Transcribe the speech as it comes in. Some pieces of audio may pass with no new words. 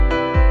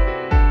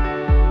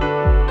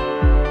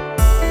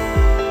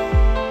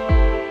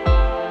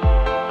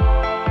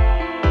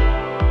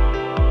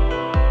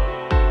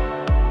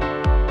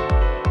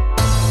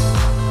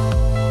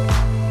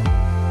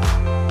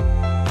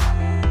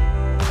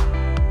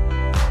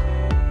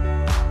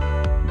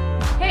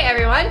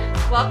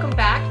welcome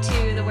back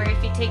to the Where Your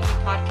Feet Take You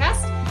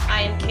podcast.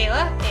 I am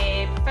Kayla,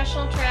 a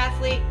professional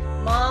triathlete,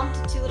 mom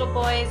to 2 little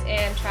boys,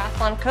 and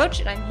triathlon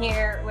coach. And I'm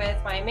here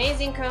with my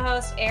amazing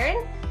co-host,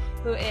 Erin,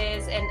 who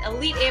is an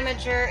elite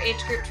amateur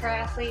age group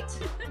triathlete,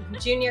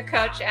 junior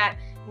coach at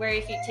Where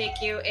Your Feet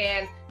Take You.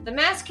 And the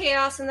mass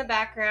chaos in the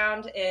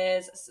background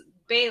is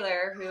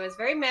Baylor, who is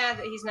very mad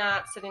that he's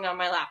not sitting on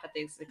my lap at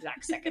this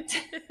exact second.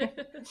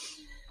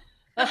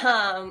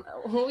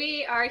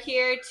 We are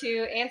here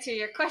to answer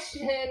your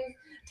questions,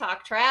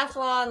 talk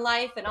triathlon,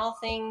 life, and all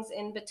things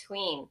in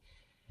between.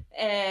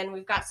 And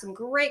we've got some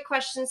great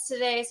questions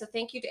today. So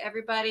thank you to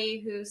everybody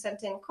who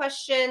sent in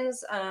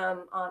questions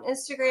on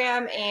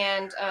Instagram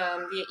and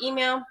via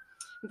email.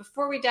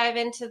 Before we dive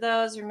into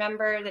those,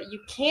 remember that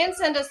you can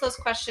send us those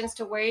questions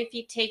to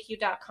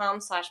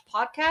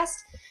whereyourfeettakeyou.com/podcast.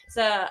 It's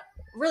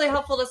really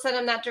helpful to send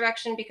them that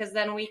direction because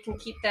then we can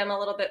keep them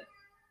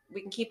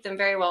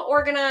very well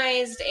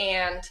organized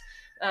and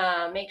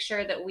make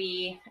sure that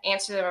we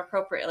answer them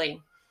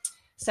appropriately.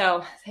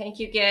 So thank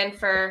you again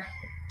for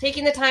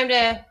taking the time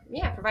to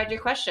provide your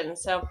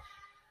questions. Before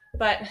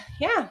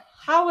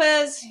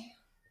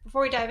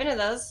we dive into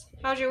those,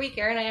 how's your week,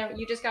 Erin? I know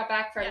you just got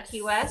back from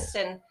Key West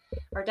and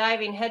are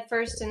diving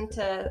headfirst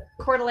into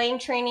Coeur d'Alene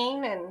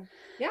training, and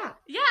how's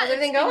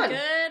everything going?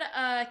 Good.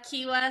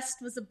 Key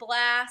West was a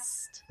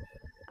blast.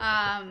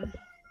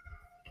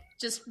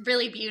 Just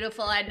really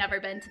beautiful. I'd never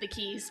been to the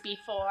Keys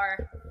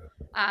before,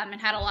 and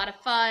had a lot of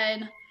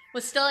fun.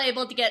 Was still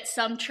able to get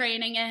some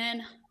training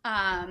in.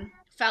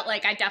 Felt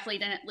like I definitely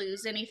didn't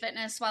lose any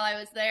fitness while I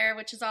was there,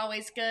 which is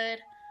always good.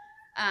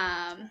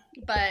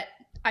 But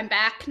I'm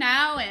back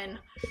now and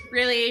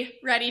really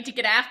ready to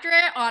get after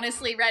it.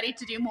 Honestly, ready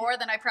to do more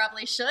than I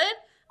probably should,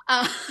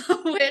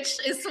 which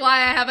is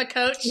why I have a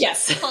coach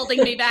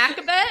holding me back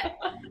a bit.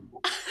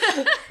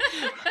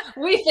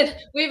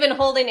 We've been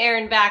holding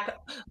Erin back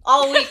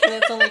all week, and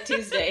it's only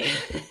Tuesday.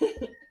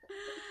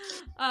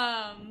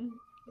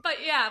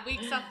 But yeah,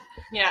 weeks up.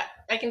 Yeah,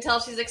 I can tell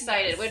she's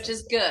excited, which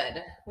is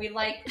good. We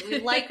like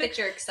that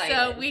you're excited.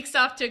 So week's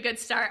off to a good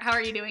start. How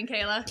are you doing,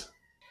 Kayla?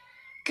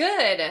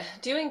 Good,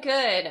 doing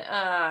good.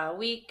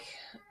 Week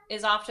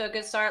is off to a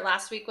good start.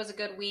 Last week was a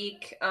good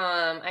week.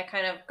 I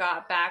kind of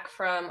got back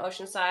from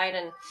Oceanside,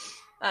 and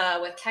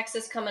with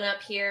Texas coming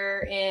up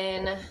here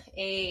in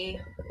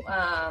a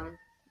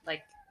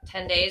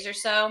 10 days or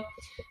so,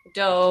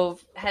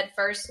 dove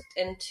headfirst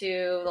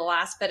into the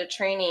last bit of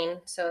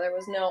training. So there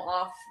was no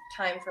off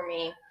time for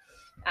me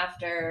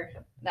after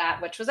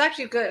that, which was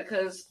actually good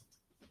because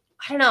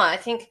I don't know. I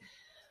think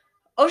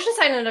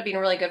Oceanside ended up being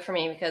really good for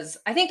me because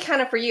I think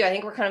kind of for you, I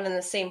think we're kind of in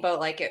the same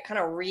boat. Like it kind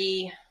of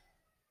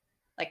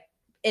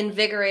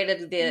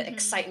invigorated the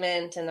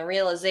excitement and the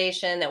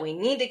realization that we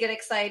need to get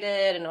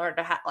excited in order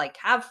to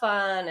have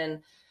fun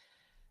and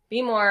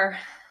be more,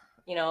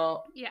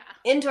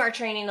 into our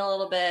training a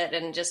little bit.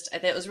 And just,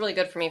 it was really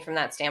good for me from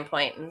that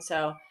standpoint. And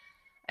so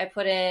I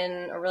put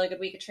in a really good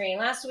week of training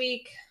last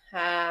week.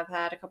 Have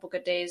had a couple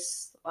good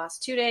days the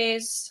last 2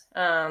 days.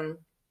 And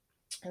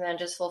then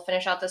we'll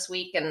finish out this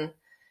week. And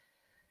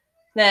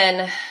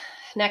then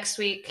next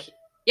week,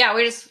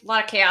 we just a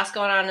lot of chaos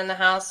going on in the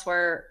house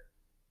where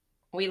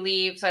we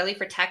leave. So I leave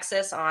for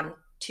Texas on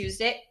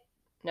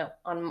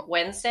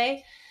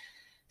Wednesday.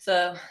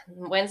 So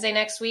Wednesday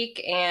next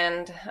week,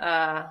 and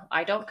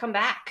I don't come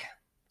back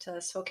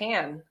to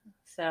Spokane.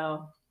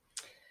 So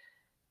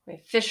we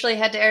officially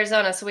head to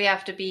Arizona. So we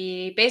have to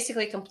be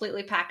basically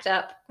completely packed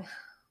up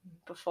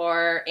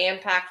before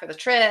and packed for the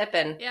trip.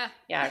 And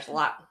there's a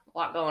lot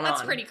going on.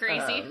 That's pretty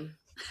crazy.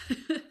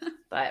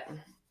 But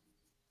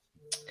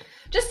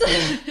just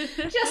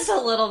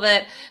a little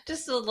bit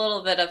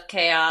of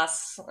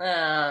chaos.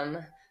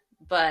 And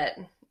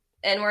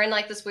we're in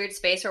this weird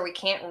space where we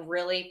can't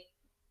really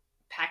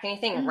pack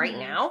anything right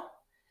now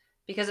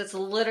because it's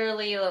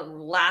literally the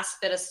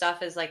last bit of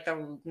stuff is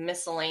the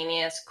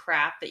miscellaneous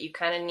crap that you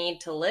kind of need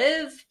to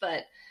live,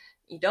 but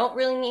you don't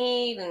really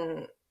need.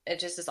 And it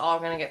just is all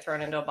going to get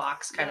thrown into a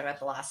box kind of at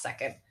the last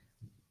second.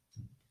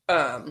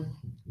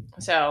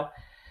 So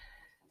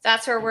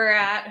that's where we're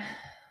at.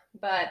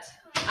 But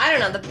I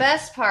don't know. The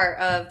best part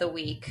of the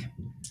week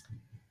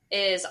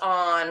is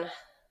on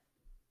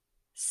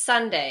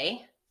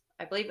Sunday.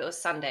 I believe it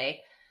was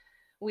Sunday.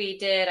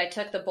 I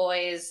took the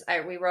boys,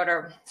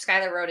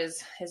 Skylar rode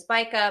his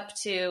bike up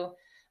to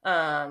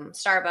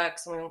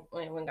Starbucks, and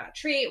we got a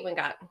treat. Went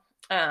to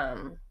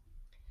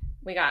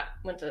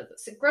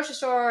the grocery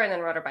store and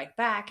then rode our bike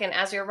back. And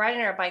as we were riding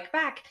our bike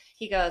back,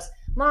 he goes,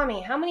 "Mommy,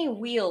 how many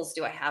wheels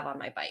do I have on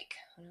my bike?"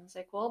 And I was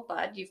like, "Well,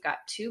 bud, you've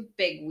got 2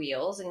 big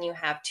wheels and you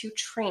have 2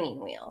 training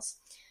wheels."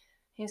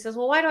 And he says,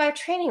 "Well, why do I have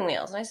training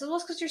wheels?" And I said, "Well,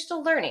 it's because you're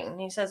still learning." And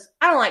he says,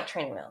 "I don't like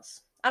training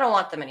wheels. I don't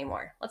want them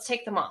anymore. Let's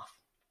take them off."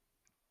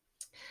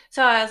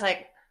 So I was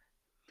like,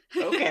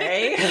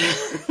 okay,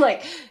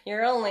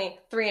 you're only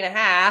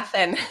 3.5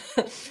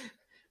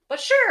 but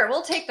sure,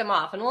 we'll take them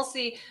off and we'll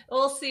see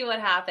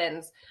what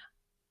happens.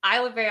 I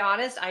was very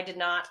honest. I did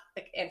not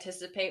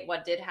anticipate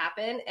what did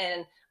happen.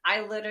 And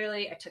I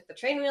took the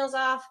training wheels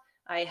off.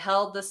 I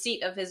held the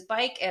seat of his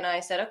bike and I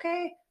said,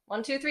 "Okay,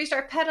 1, 2, 3,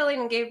 start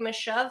pedaling, and gave him a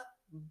shove.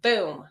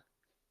 Boom.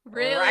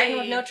 Really? Riding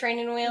with no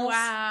training wheels.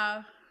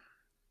 Wow.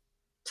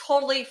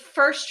 Totally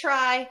first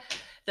try.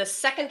 The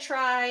second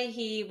try,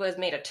 he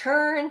made a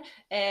turn,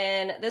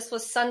 and this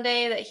was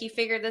Sunday that he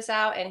figured this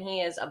out, and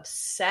he is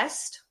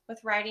obsessed with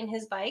riding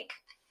his bike.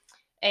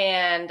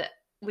 And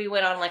we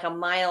went on like a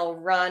mile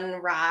run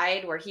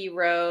ride where he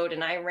rode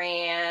and I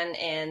ran,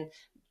 and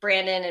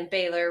Brandon and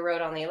Baylor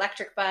rode on the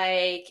electric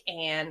bike,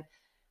 and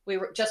we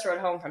just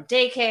rode home from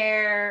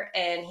daycare,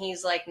 and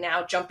he's like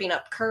now jumping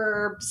up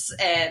curbs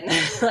and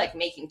like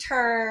making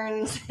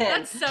turns.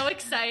 And, that's so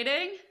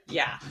exciting.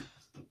 Yeah.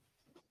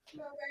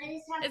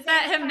 Is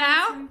that him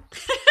now?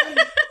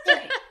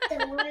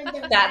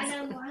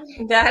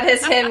 That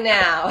is him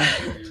now.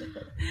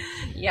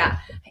 Yeah.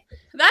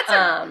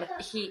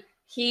 That's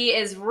he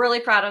is really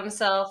proud of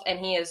himself, and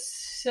he is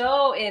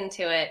so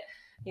into it.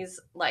 He's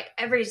like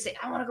every day,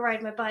 I want to go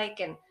ride my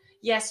bike. And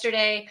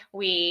yesterday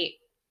we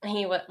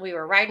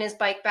were riding his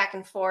bike back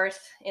and forth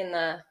in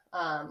the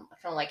kind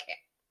of like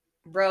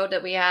road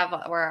that we have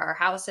where our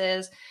house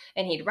is,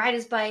 and he'd ride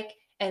his bike,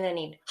 and then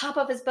he'd hop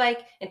off his bike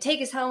and take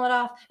his helmet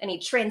off, and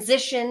he'd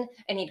transition,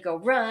 and he'd go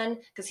run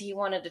because he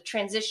wanted to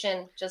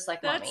transition just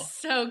like Mommy. That's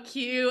so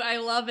cute. I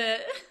love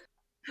it.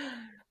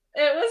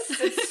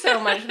 It's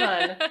so much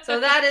fun. So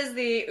that is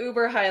the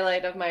Uber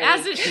highlight of my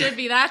As week. it should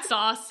be. That's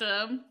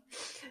awesome.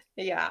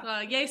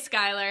 Yeah. Yay,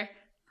 Skylar.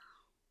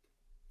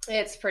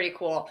 It's pretty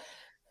cool.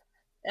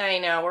 I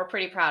know. We're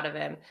pretty proud of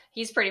him.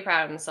 He's pretty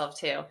proud of himself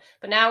too.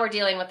 But now we're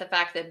dealing with the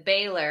fact that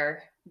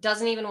Baylor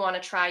doesn't even want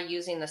to try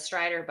using the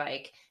Strider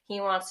bike.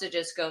 He wants to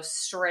just go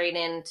straight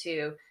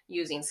into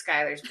using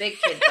Skylar's big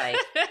kid bike.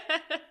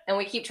 And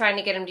we keep trying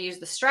to get him to use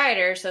the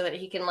Strider so that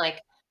he can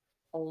like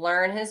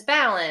learn his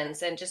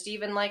balance and just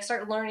even like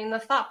start learning the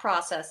thought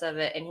process of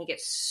it. And he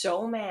gets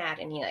so mad,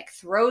 and he like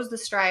throws the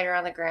Strider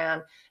on the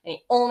ground, and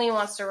he only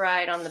wants to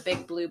ride on the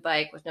big blue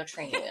bike with no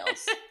training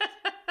wheels.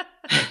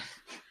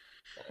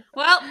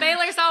 Well,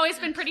 Baylor's always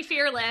been pretty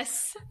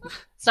fearless.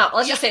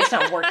 Let's just say it's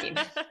not working.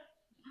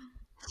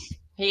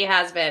 He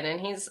has been, and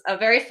he's a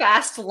very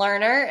fast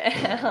learner.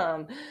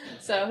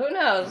 So who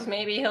knows?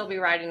 Maybe he'll be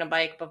riding a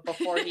bike, but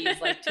before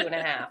he's like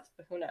 2.5.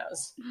 Who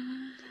knows?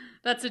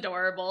 That's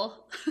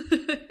adorable.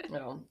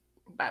 No,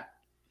 but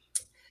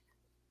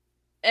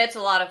it's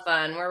a lot of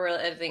fun.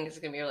 I think it's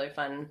gonna be really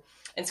fun.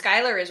 And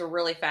Skylar is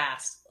really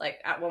fast.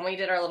 Like when we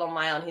did our little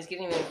mile, and he's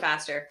getting even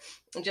faster.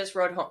 And just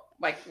ran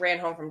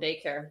home from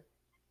daycare,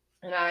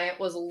 and I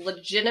was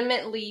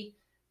legitimately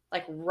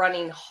like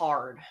running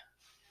hard,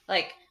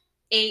 like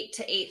 8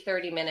 to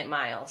 8:30 minute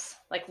miles.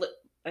 Like,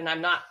 and I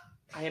am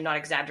not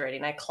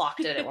exaggerating. I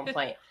clocked it at one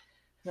point,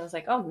 and I was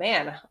like, oh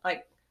man,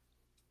 like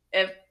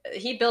if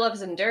he built up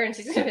his endurance,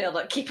 he's gonna be able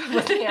to keep up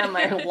with me on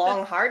my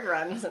long hard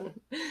runs,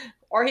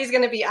 or he's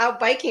gonna be out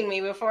biking me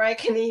before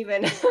he's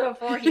even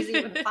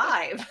 5.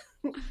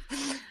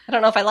 I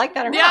don't know if I like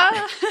that or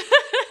not.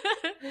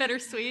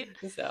 Bittersweet.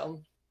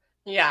 So,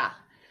 yeah.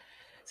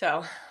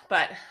 So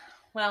that's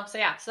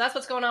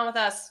what's going on with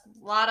us.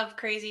 A lot of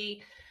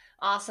crazy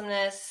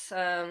awesomeness,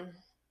 a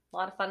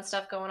lot of fun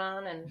stuff going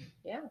on, and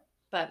yeah.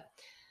 But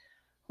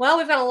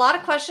we've got a lot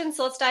of questions,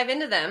 so let's dive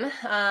into them.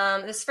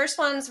 This first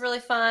one's really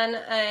fun.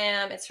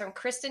 It's from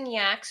Kristen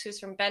Yax, who's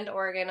from Bend,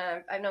 Oregon.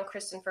 I've known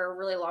Kristen for a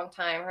really long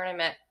time. Her and I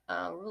met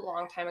a really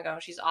long time ago.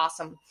 She's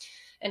awesome,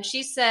 and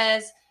she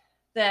says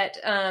that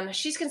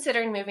she's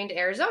considering moving to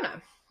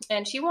Arizona.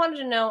 And she wanted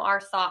to know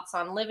our thoughts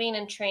on living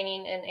and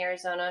training in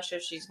Arizona. So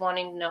she's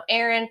wanting to know,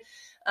 Aaron,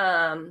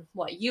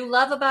 what you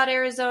love about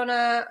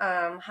Arizona,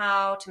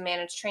 how to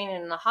manage training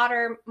in the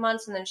hotter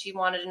months. And then she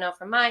wanted to know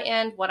from my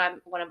end, what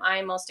am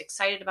I most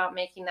excited about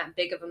making that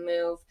big of a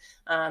move?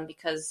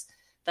 Because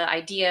the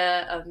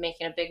idea of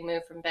making a big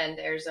move from Bend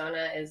to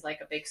Arizona is like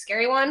a big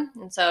scary one.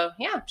 And so,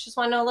 yeah, just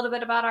want to know a little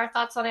bit about our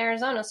thoughts on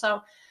Arizona.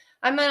 So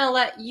I'm going to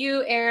let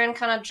you, Aaron,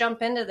 kind of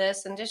jump into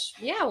this and just,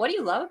 what do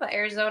you love about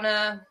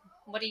Arizona?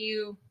 What do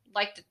you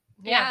like to,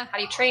 how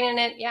do you train in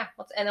it? Yeah.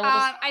 And then we'll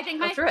just I think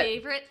my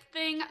favorite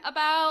thing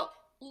about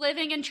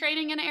living and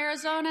training in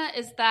Arizona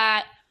is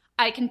that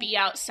I can be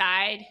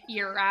outside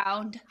year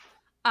round.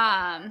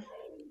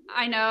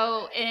 I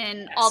know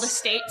in all the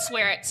states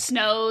where it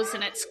snows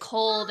and it's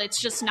cold, it's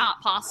just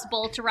not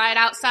possible to ride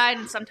outside.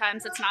 And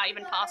sometimes it's not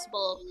even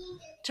possible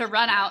to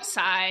run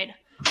outside.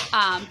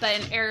 But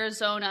in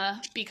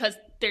Arizona, because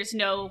there's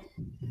no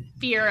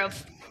fear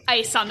of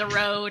ice on the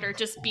road or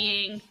just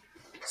being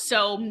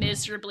so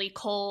miserably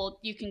cold,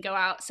 you can go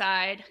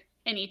outside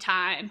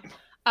anytime.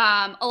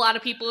 A lot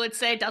of people would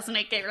say, doesn't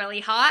it get really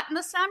hot in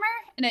the summer?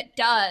 And it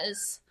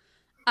does.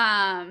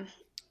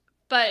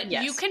 But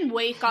you can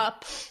wake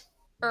up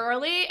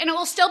early and it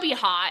will still be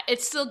hot.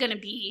 It's still going to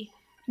be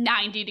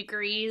 90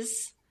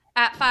 degrees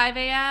at 5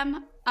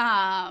 a.m.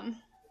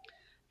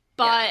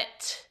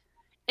 But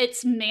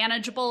it's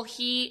manageable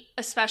heat,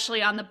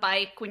 especially on the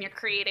bike when you're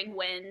creating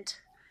wind.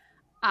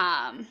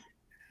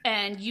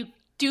 And you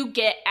do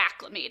get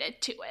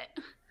acclimated to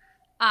it.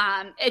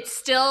 It's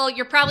still,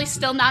 you're probably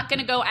still not going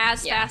to go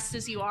as fast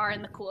as you are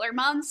in the cooler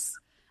months,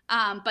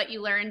 but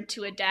you learn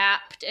to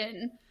adapt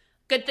and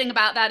good thing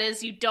about that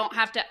is you don't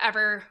have to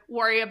ever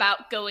worry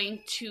about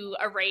going to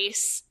a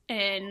race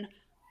and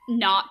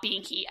not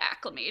being heat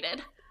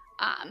acclimated.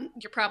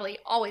 You're probably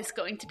always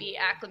going to be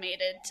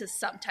acclimated to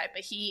some type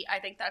of heat. I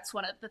think that's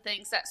one of the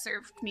things that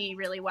served me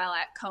really well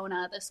at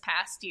Kona this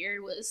past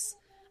year was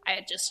I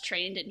had just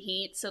trained in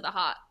heat, so the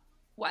hot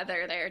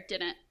weather there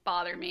didn't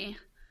bother me.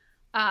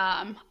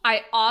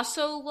 I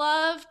also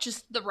love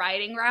just the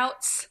riding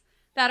routes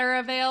that are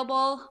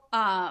available.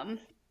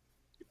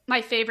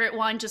 My favorite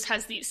one just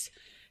has these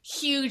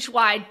huge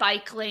wide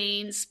bike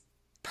lanes,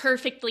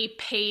 perfectly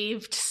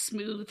paved,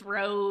 smooth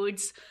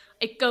roads.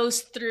 It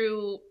goes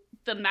through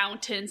the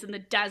mountains and the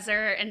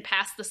desert and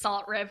past the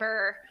Salt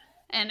River,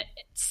 and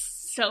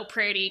it's so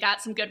pretty.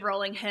 Got some good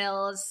rolling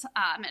hills,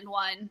 and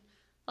one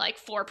like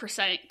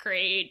 4%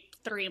 grade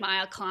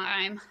 3-mile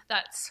climb.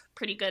 That's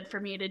pretty good for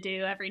me to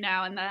do every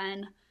now and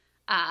then.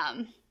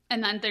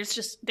 And then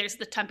there's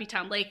the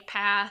Tempe-Town Lake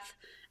Path,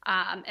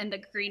 and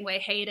the Greenway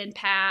Hayden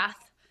Path,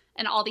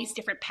 and all these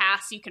different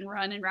paths you can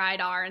run and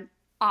ride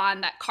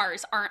on that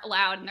cars aren't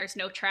allowed, and there's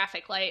no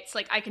traffic lights.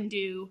 Like, I can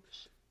do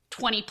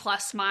 20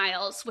 plus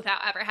miles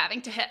without ever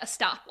having to hit a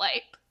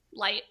stoplight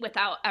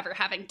without ever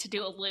having to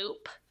do a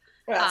loop.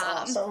 That's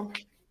awesome.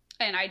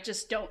 And I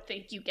just don't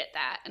think you get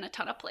that in a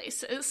ton of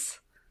places.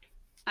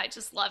 I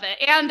just love it.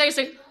 And there's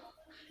a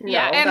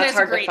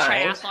great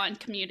triathlon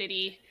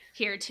community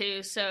here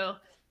too. So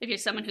if you're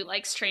someone who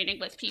likes training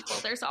with people,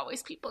 there's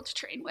always people to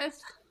train with.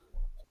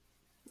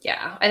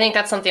 Yeah, I think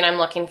that's something I'm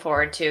looking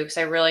forward to, because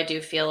I really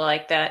do feel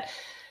like that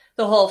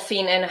the whole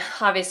Phoenix, and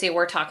obviously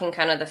we're talking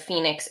kind of the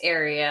Phoenix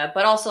area,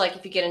 but also like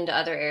if you get into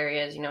other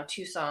areas,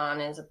 Tucson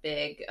is a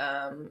big,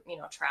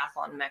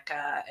 triathlon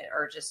mecca,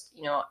 or just,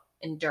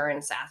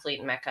 endurance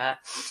athlete mecca.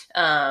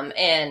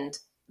 And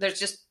there's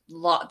just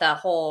the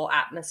whole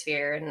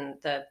atmosphere and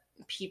the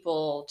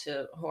people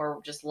who are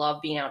just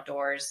love being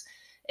outdoors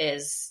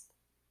is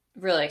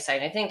really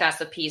exciting. I think that's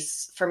the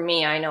piece for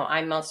me I know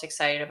I'm most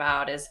excited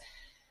about, is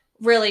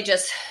really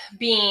just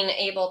being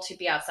able to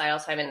be outside all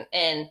the time.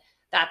 And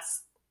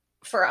that's,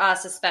 for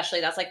us especially,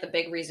 that's like the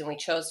big reason we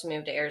chose to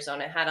move to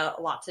Arizona. It had a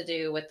lot to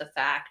do with the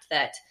fact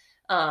that,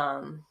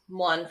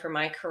 one, for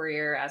my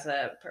career as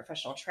a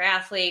professional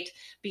triathlete,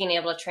 being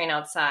able to train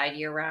outside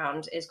year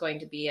round is going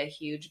to be a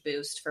huge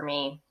boost for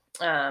me.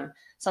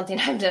 Something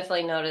I've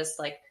definitely noticed,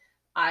 like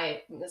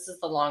this is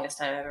the longest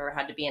time I've ever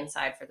had to be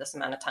inside for this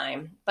amount of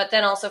time. But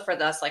then also for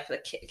us, like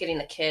getting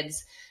the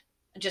kids,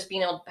 just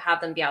being able to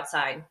have them be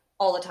outside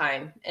all the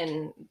time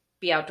and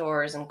be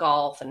outdoors and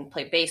golf and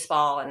play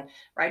baseball and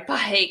ride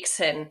bikes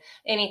and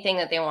anything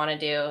that they want to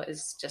do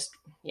is just,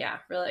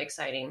 really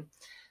exciting.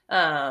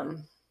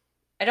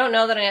 I don't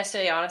know that I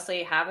necessarily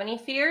honestly have any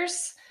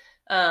fears.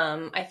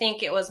 I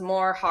think it was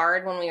more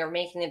hard when we were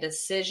making the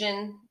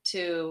decision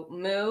to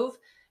move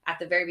at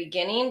the very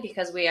beginning,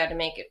 because we had to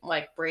make it,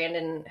 like,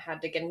 Brandon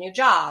had to get a new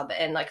job.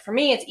 And like, for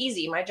me, it's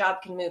easy. My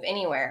job can move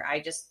anywhere.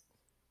 I just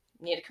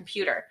need a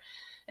computer.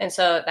 And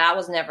so that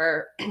was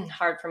never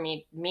hard for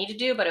me to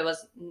do, but it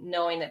was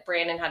knowing that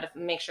Brandon had to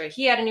make sure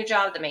he had a new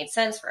job that made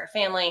sense for our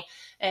family.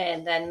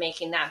 And then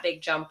making that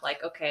big jump,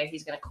 like, okay,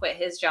 he's going to quit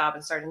his job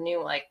and start a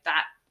new, like,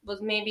 that was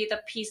maybe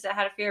the piece that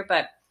had a fear,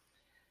 but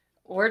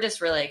we're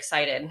just really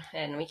excited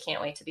and we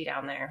can't wait to be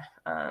down there.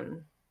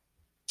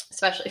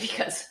 Especially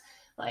because,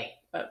 like,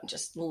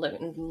 just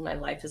living, my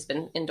life has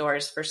been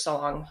indoors for so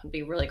long. It'd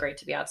be really great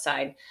to be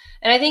outside.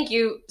 And I think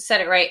you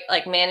said it right,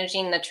 like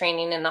managing the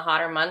training in the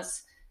hotter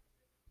months,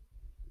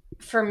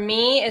 for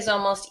me, is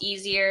almost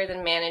easier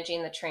than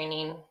managing the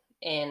training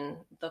in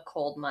the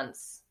cold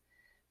months,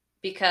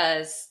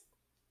 because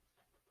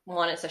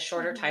one, it's a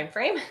shorter time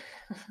frame,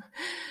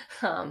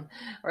 or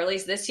at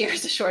least this year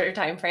is a shorter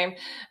time frame.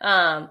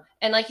 And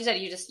like you said,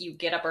 you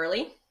get up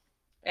early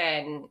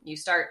and you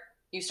start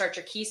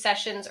your key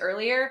sessions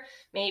earlier.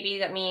 Maybe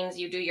that means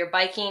you do your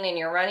biking and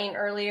your running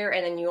earlier,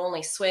 and then you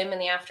only swim in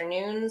the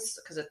afternoons,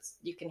 because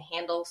you can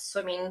handle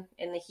swimming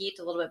in the heat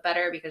a little bit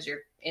better because you're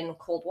in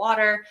cold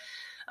water.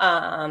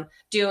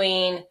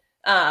 Doing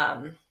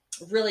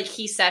really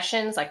key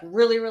sessions, like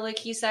really, really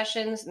key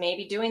sessions,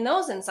 maybe doing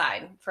those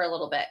inside for a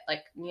little bit,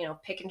 like,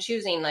 pick and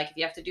choosing, like if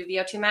you have to do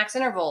VO2 max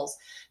intervals,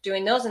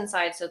 doing those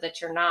inside so that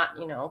you're not,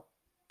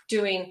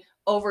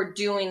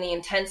 overdoing the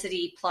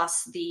intensity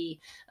plus the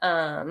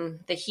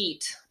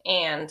heat.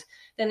 And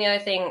then the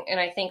other thing, and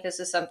I think this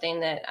is something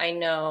that I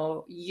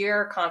know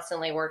you're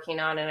constantly working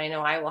on, and I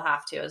know I will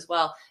have to as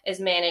well, is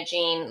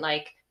managing,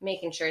 like,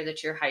 making sure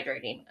that you're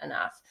hydrating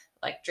enough,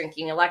 like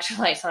drinking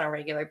electrolytes on a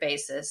regular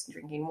basis,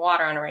 drinking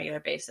water on a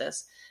regular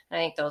basis. And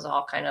I think those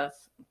all kind of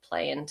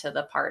play into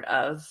the part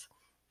of,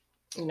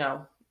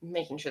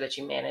 making sure that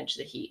you manage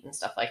the heat and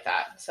stuff like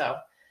that. So,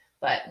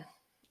 but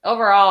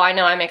overall, I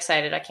know I'm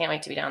excited. I can't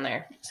wait to be down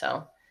there.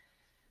 So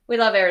we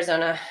love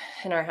Arizona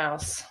in our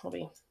house. It'll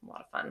be a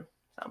lot of fun.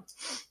 So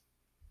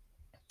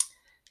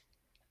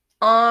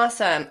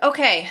awesome.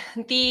 Okay.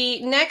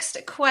 The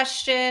next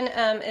question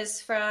is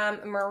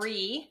from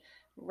Marie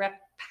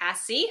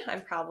Repassi.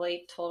 I'm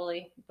probably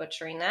totally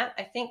butchering that.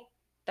 I think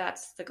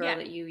that's the girl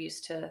that you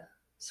used to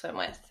swim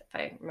with, if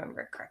I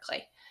remember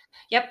correctly.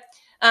 Yep.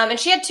 And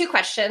she had 2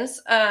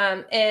 questions.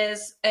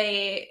 Is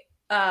a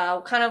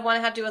kind of one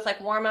had to do with like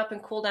warm up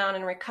and cool down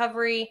and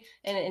recovery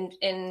and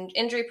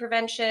injury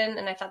prevention.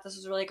 And I thought this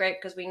was really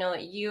great because we know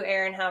that you,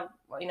 Erin, have,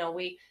 you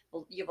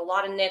have a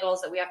lot of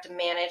niggles that we have to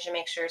manage and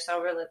make sure. So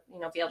I'll really,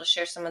 be able to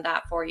share some of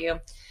that for you.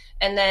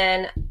 And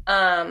then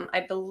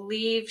I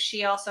believe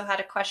she also had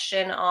a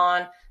question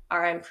on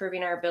our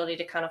improving our ability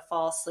to kind of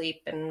fall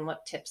asleep and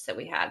what tips that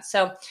we had.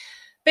 So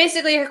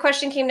basically, her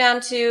question came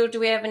down to, do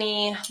we have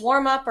any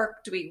warm up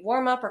or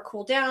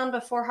cool down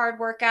before hard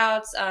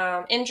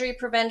workouts, injury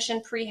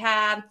prevention,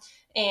 prehab,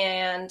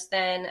 and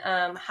then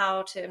and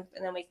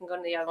then we can go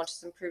to the other one,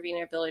 just improving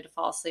our ability to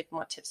fall asleep and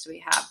what tips do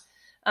we have.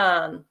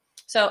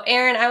 So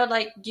Erin, I would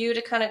like you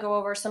to kind of go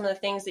over some of the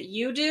things that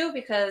you do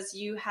because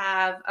you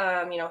have,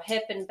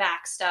 hip and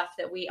back stuff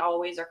that we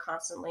always are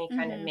constantly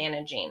kind of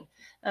managing.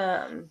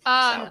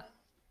 I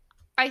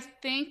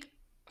think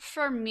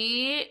for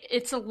me,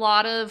 it's a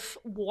lot of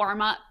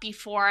warm up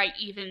before I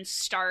even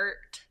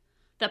start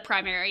the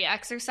primary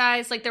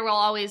exercise. Like there will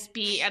always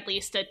be at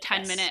least a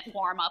 10-minute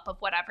warm up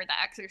of whatever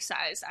the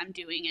exercise I'm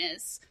doing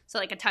is. So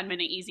like a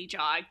 10-minute easy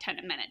jog,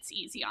 10 minutes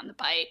easy on the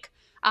bike.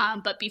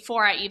 But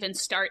before I even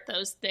start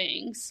those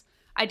things,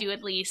 I do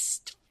at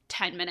least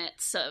 10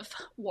 minutes of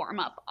warm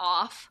up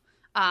off,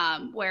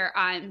 where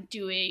I'm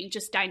doing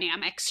just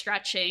dynamic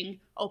stretching,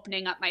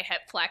 opening up my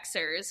hip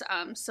flexors.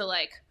 So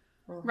like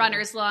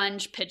runner's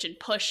lunge, pigeon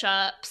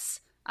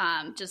push-ups,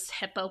 just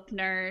hip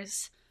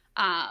openers,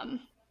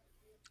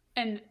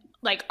 and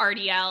like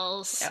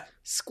RDLs,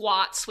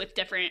 squats with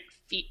different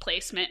feet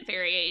placement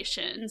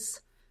variations,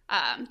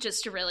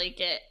 just to really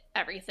get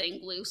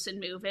everything loose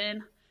and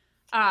moving.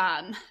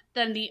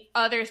 Then the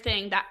other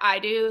thing that I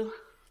do,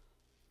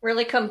 I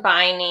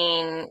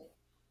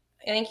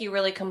think you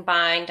really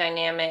combine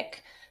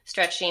dynamic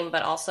stretching,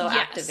 but also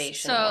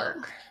activation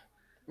work.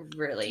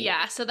 Really.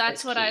 Yeah. So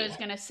that's what I was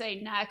going to say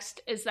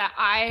next is that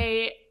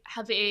I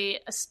have a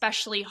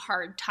especially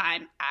hard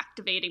time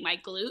activating my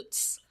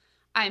glutes.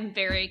 I'm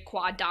very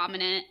quad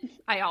dominant.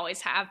 I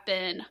always have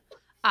been.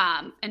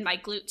 And my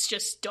glutes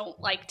just don't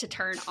like to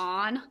turn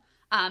on.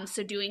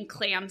 So doing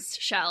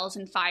clamshells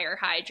and fire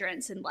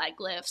hydrants and leg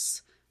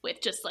lifts with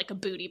just like a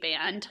booty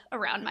band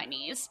around my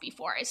knees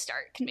before I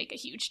start can make a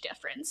huge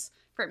difference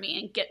for me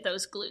and get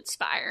those glutes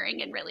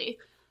firing and really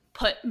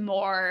put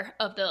more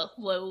of the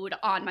load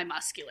on my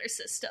muscular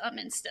system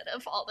instead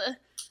of all the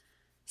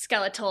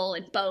skeletal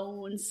and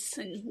bones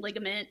and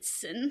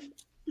ligaments and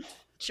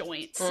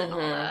joints and all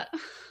that.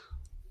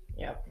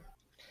 Yep.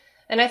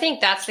 And I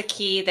think that's the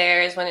key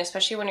there is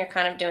especially when you're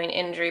kind of doing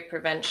injury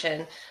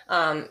prevention,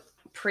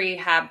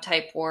 prehab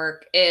type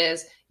work,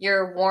 is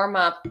your warm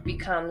up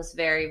becomes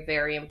very,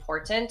 very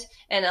important.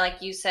 And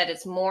like you said,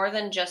 it's more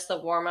than just the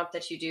warm up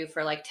that you do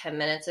for like 10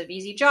 minutes of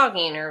easy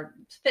jogging or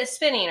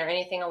spinning or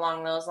anything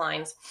along those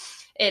lines.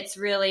 It's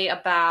really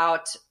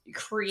about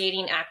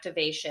creating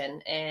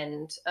activation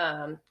and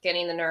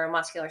getting the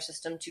neuromuscular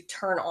system to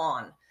turn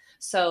on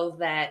so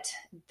that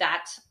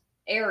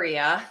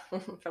area,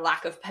 for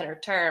lack of a better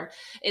term,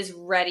 is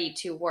ready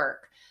to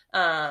work.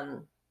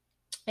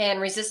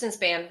 And resistance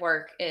band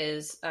work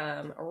is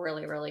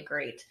really, really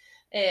great.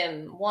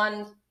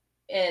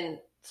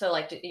 So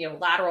like,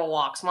 lateral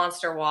walks,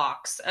 monster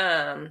walks,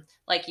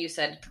 like you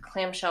said,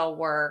 clamshell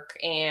work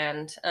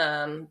and,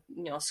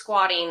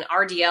 squatting.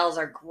 RDLs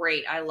are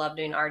great. I love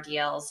doing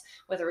RDLs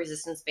with a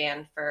resistance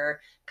band for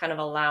kind of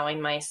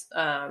allowing my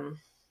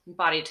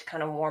body to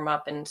kind of warm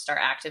up and start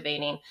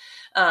activating.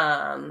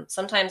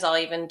 Sometimes I'll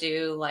even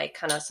do like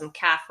kind of some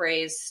calf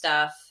raise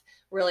stuff,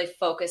 really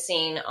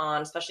focusing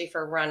on, especially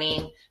for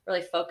running,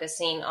 really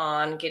focusing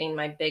on getting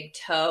my big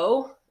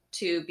toe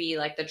to be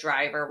like the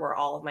driver where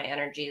all of my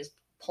energy is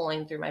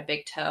pulling through my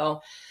big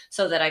toe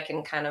so that I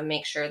can kind of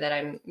make sure that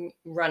I'm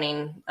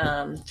running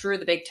through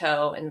the big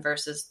toe and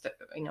versus,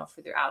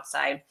 through the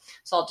outside.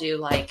 So I'll do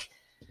like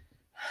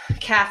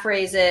calf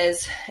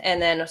raises, and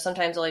then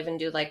sometimes I'll even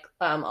do like,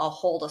 I'll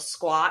hold a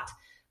squat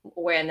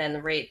and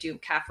then do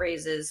calf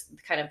raises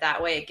kind of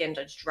that way, again,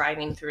 just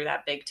driving through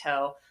that big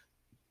toe.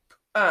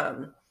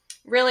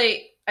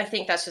 Really, I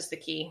think that's just the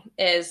key,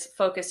 is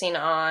focusing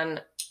on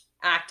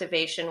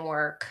activation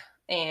work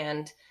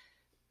and,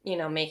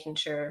 making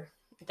sure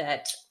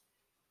that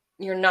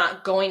you're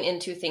not going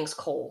into things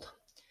cold.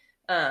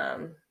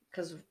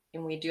 Because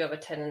we do have a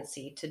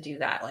tendency to do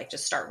that, like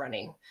just start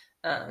running.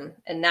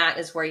 And that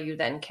is where you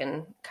then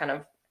can kind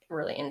of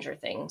really injure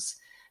things.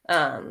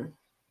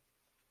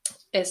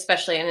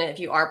 Especially, and if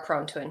you are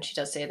prone to it, and she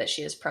does say that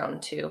she is prone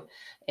to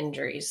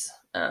injuries.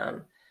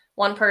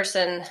 One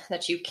person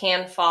that you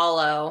can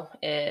follow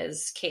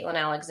is Caitlin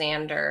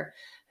Alexander,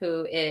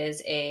 who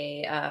is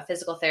a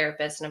physical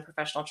therapist and a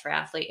professional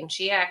triathlete. And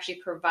she actually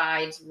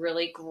provides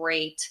really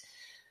great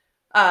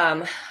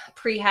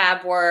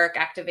prehab work,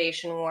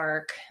 activation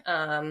work.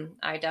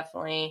 I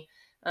definitely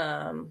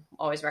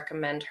always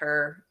recommend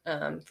her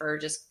for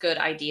just good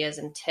ideas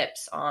and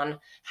tips on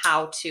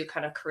how to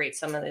kind of create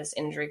some of this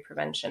injury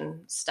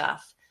prevention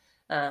stuff.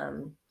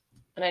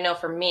 And I know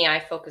for me, I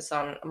focus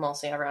on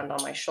mostly around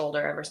on my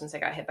shoulder ever since I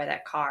got hit by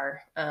that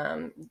car.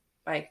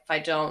 If I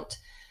don't,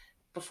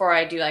 before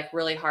I do like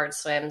really hard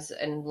swims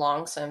and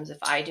long swims, if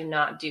I do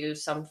not do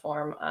some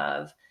form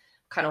of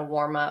kind of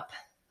warm up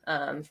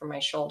for my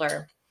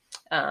shoulder,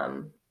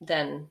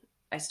 then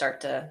I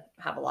start to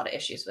have a lot of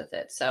issues with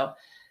it. So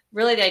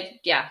really,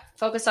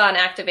 focus on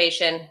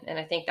activation. And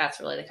I think that's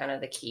really the kind of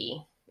the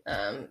key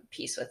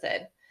piece with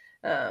it.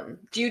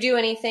 Do you do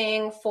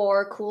anything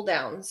for cool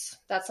downs?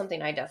 That's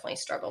something I definitely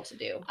struggle to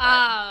do.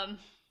 I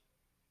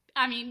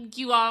mean,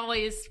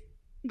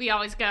 we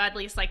always go at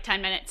least like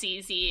 10 minutes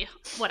easy,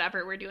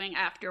 whatever we're doing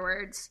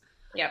afterwards.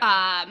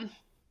 Yeah.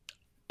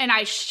 And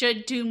I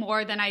should do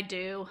more than I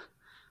do.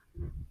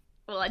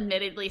 Will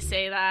admittedly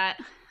say that.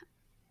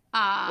 We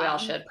all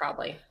should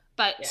probably.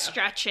 But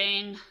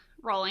stretching,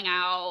 rolling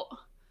out.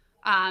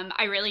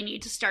 I really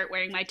need to start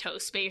wearing my toe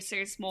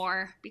spacers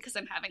more because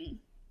I'm having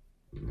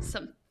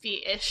some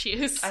feet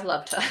issues. I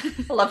love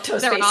toe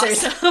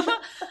spacers.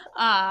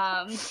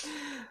 Awesome.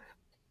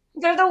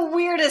 They're the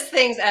weirdest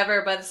things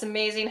ever, but it's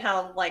amazing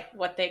how like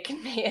what they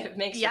can make. It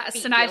makes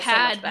yes, and I've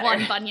had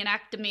one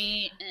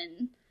bunionectomy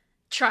and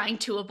trying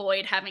to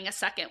avoid having a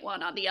second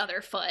one on the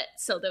other foot.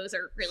 So those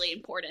are really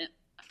important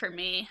for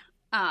me.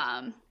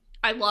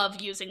 I love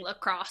using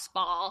lacrosse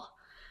ball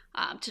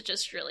to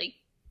just really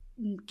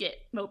get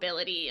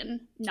mobility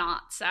and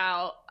knots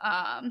out.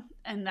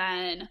 And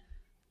then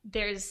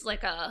there's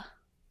like a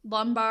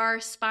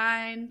lumbar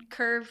spine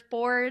curve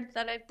board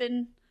that I've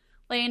been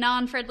laying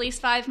on for at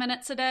least 5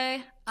 minutes a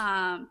day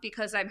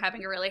because I'm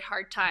having a really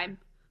hard time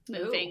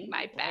moving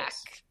my back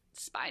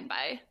spine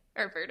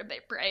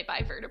vertebrae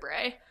by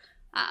vertebrae.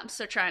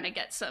 So trying to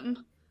get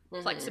some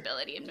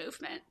flexibility and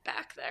movement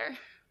back there.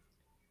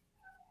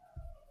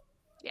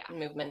 Yeah.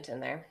 Movement in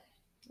there.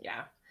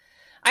 Yeah.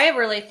 I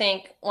really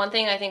think one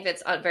thing I think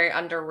that's very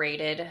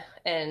underrated,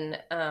 and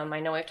I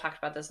know we've talked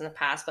about this in the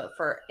past, but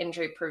for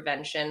injury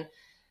prevention,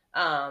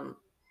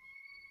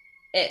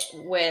 it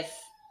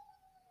with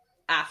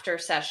after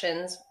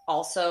sessions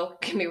also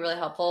can be really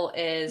helpful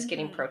is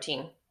getting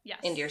protein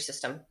into your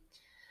system.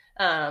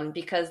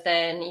 Because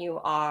then you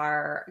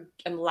are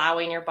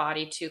allowing your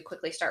body to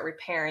quickly start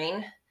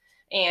repairing.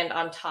 And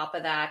on top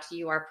of that,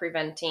 you are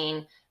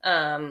preventing,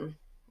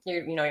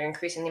 you're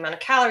increasing the amount of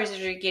calories that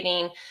you're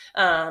getting.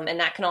 And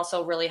that can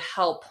also really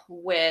help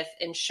with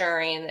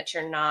ensuring that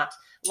you're not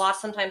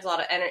sometimes a lot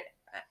of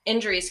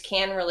injuries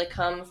can really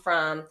come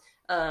from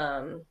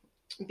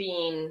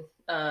being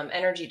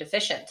energy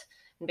deficient.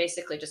 And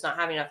basically just not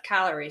having enough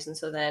calories. And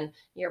so then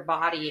your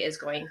body is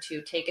going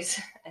to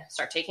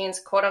start taking its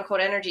quote unquote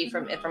energy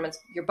from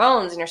your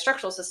bones and your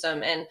structural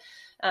system. And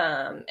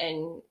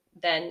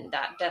then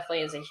that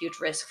definitely is a huge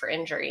risk for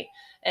injury.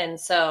 And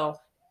so,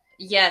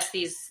 yes,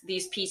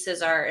 these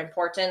pieces are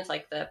important,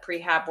 like the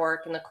prehab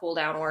work and the cool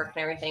down work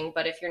and everything.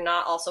 But if you're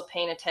not also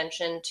paying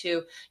attention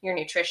to your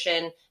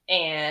nutrition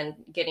and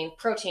getting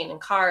protein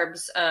and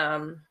carbs,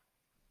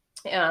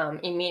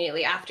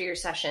 immediately after your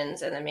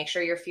sessions, and then make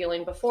sure you're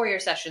fueling before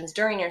your sessions,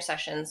 during your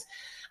sessions.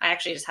 I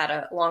actually just had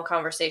a long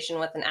conversation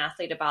with an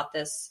athlete about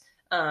this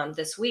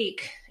this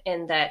week,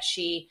 in that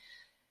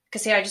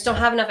because I just don't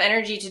have enough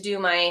energy to do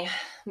my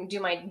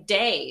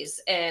days,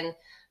 and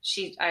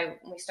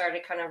we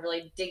started kind of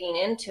really digging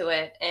into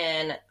it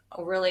and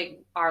really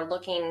are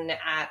looking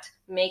at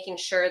making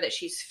sure that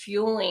she's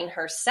fueling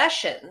her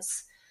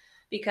sessions,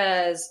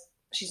 because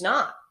she's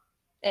not.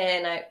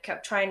 And I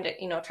kept trying to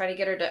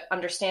get her to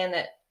understand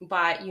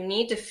that you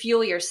need to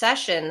fuel your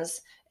sessions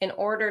in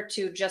order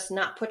to just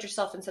not put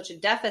yourself in such a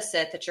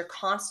deficit that you're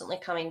constantly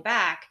coming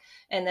back,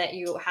 and that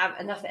you have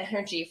enough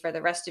energy for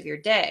the rest of your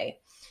day.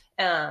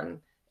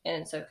 And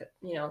so,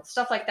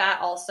 stuff like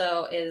that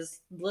also is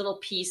little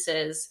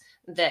pieces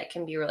that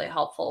can be really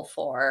helpful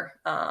for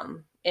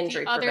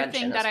injury prevention. The other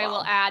thing that I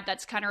will add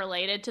that's kind of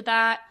related to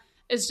that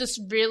is just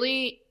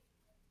really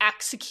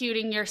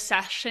executing your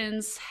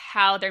sessions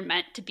how they're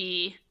meant to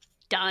be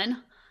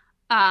done.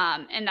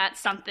 And that's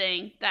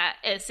something that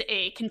is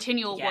a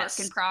continual work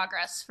in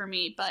progress for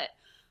me. But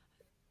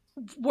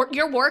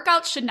your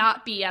workouts should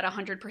not be at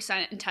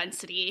 100%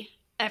 intensity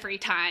every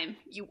time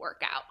you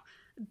work out.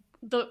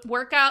 The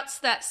workouts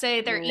that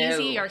say they're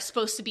easy are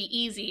supposed to be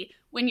easy.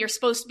 When you're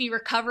supposed to be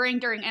recovering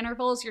during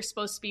intervals, you're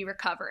supposed to be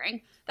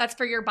recovering. That's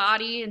for your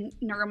body and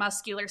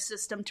neuromuscular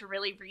system to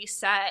really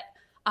reset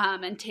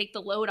and take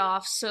the load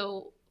off,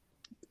 so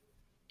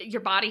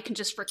your body can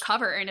just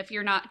recover. And if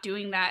you're not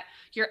doing that,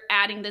 you're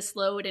adding this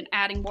load and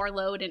adding more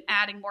load and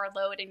adding more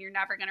load, and you're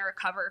never going to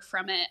recover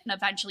from it. And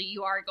eventually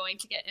you are going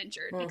to get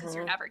injured because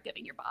you're never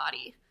giving your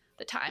body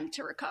the time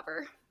to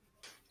recover.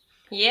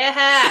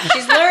 Yeah,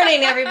 she's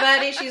learning,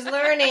 everybody. She's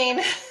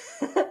learning.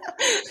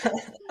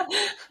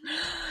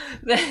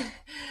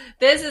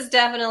 This is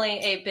definitely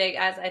a big,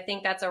 as I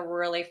think that's a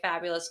really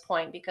fabulous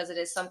point, because it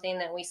is something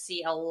that we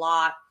see a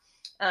lot.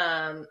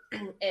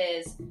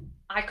 Is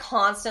I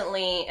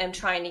constantly am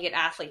trying to get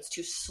athletes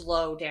to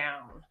slow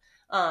down.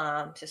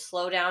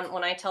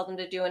 When I tell them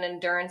to do an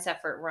endurance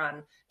effort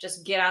run,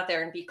 just get out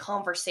there and be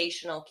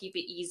conversational, keep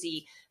it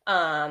easy.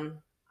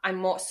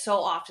 so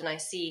often I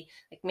see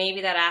like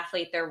maybe that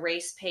athlete, their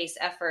race pace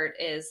effort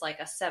is like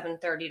a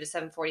 7:30 to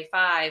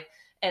 7:45,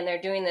 and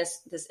they're doing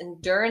this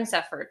endurance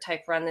effort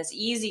type run, this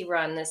easy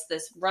run,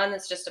 this run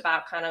that's just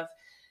about kind of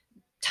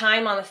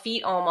time on the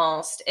feet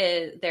almost.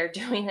 They're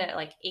doing it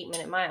like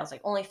 8-minute miles,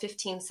 like only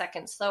 15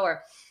 seconds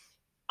slower.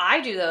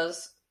 I do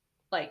those,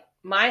 like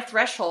my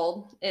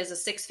threshold is a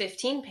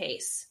 6:15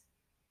 pace.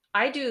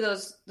 I do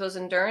those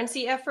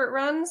endurance-y effort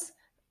runs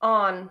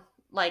on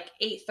like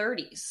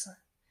 8:30s.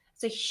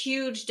 It's a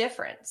huge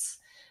difference.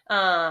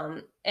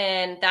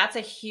 And that's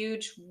a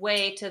huge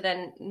way to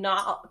then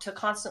not to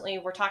constantly,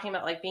 we're talking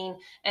about like being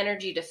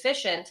energy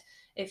deficient.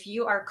 If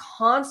you are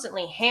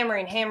constantly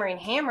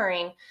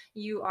hammering,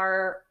 you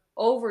are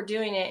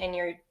overdoing it and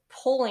you're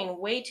pulling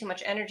way too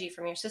much energy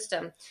from your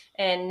system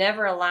and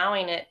never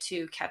allowing it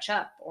to catch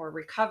up or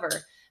recover.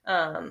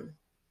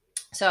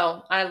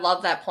 So I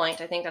love that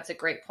point. I think that's a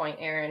great point,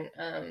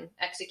 Erin.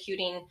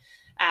 Executing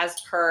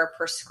as per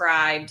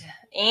prescribed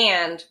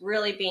and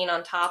really being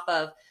on top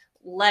of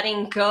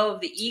letting go of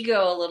the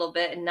ego a little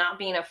bit and not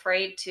being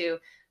afraid to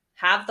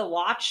have the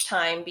watch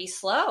time be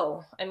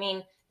slow. I mean,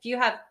 if you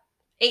have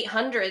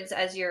 800s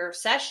as your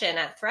session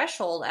at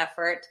threshold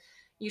effort,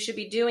 you should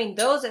be doing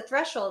those at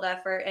threshold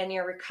effort, and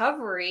your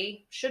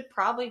recovery should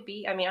probably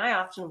be, I mean, I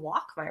often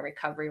walk my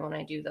recovery when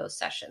I do those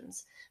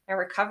sessions. My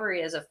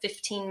recovery is a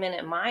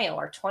 15-minute mile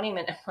or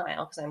 20-minute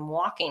mile because I'm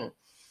walking,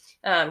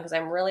 because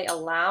I'm really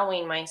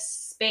allowing my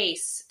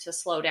space to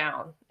slow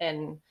down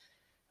and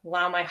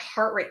allow my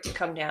heart rate to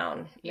come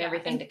down and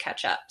everything to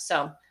catch up.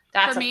 So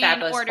that's a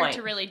fabulous point. In order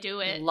to really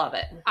do it, love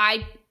it.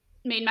 I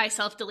made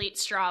myself delete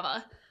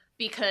Strava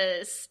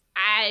because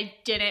I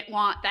didn't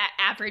want that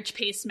average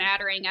pace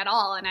mattering at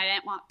all. And I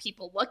didn't want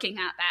people looking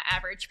at that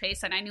average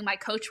pace. And I knew my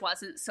coach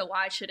wasn't, so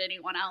why should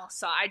anyone else?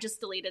 So I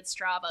just deleted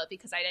Strava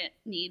because I didn't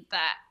need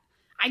that.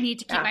 I need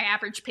to keep my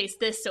average pace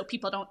this so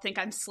people don't think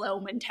I'm slow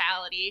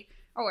mentality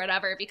or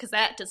whatever, because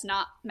that does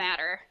not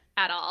matter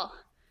at all.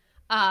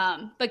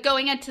 But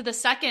going into the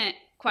second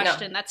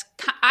question, that's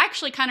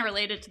actually kind of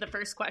related to the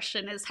first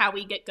question, is how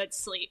we get good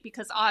sleep,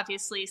 because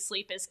obviously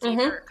sleep is key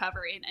for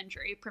recovery and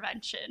injury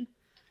prevention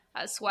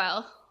as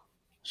well.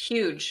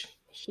 Huge.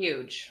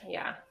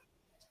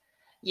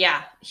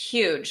 Yeah,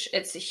 huge.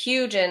 It's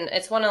huge, and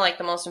it's one of like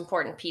the most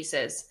important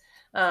pieces.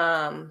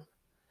 Now,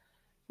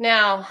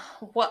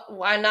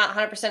 I'm not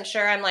 100%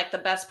 sure I'm like the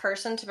best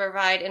person to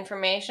provide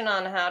information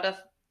on how to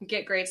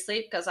get great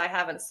sleep, because I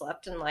haven't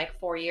slept in like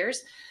 4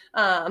 years,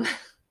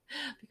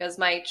 because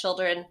my kids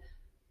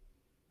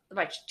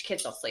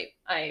don't sleep.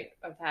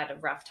 I've had a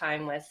rough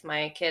time with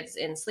my kids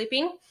in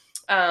sleeping.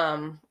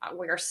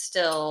 We're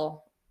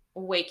still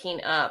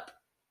waking up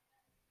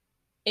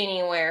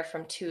anywhere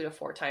from 2 to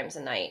 4 times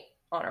a night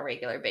on a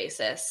regular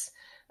basis.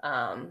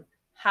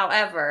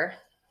 However,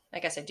 I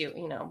guess I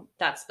do,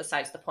 that's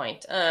besides the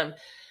point.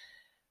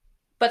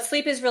 But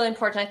sleep is really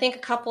important. I think a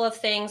couple of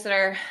things that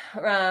are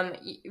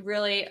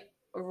really,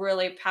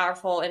 really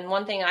powerful. And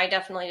one thing I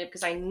definitely did,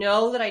 because I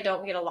know that I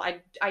don't get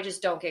I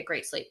just don't get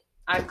great sleep.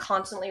 I'm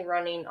constantly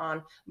running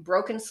on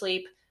broken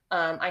sleep.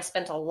 I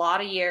spent a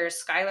lot of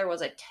years, Skylar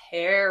was a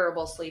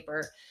terrible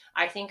sleeper.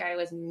 I think I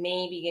was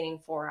maybe getting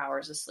 4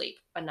 hours of sleep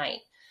a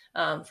night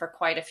for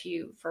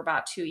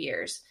about 2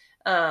 years.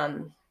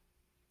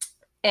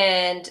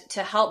 And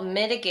to help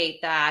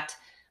mitigate that,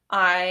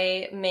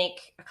 I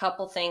make a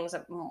couple things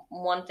a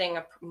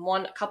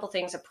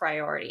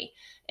priority,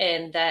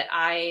 in that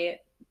I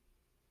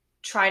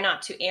try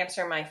not to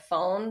answer my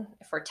phone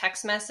for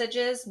text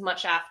messages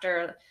much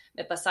after,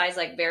 besides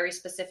like very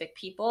specific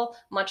people,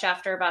 much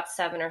after about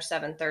 7 or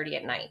 7:30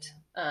 at night,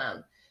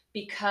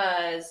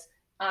 because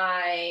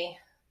that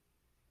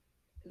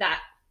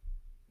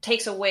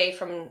takes away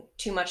from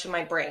too much of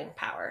my brain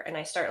power, and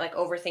I start like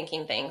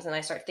overthinking things, and I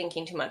start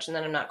thinking too much, and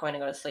then I'm not going to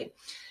go to sleep.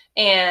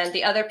 And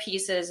the other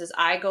piece is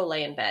I go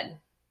lay in bed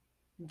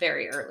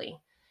very early,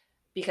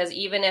 because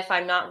even if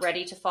I'm not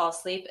ready to fall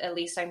asleep, at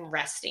least I'm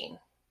resting.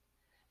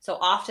 So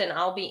often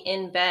I'll be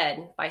in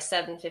bed by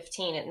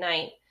 7:15 at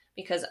night,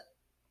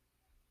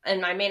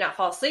 and I may not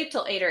fall asleep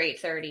till 8 or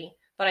 8:30,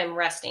 but I'm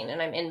resting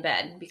and I'm in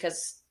bed,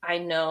 because I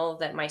know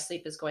that my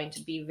sleep is going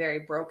to be very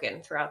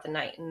broken throughout the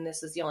night. And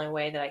this is the only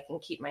way that I can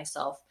keep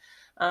myself,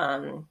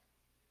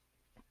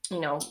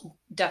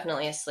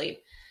 definitely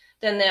asleep.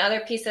 Then the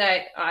other piece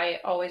that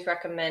I always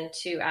recommend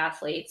to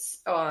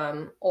athletes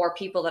or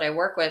people that I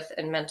work with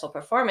in mental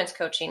performance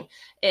coaching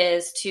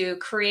is to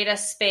create a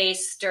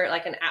space during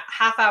like a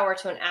half hour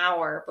to an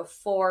hour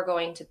before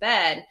going to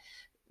bed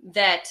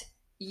that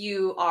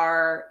you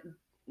are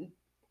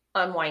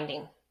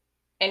unwinding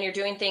and you're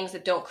doing things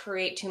that don't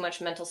create too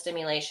much mental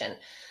stimulation.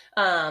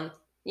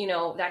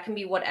 That can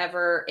be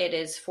whatever it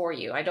is for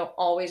you. I don't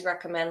always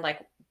recommend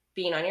like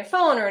being on your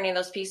phone or any of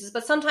those pieces,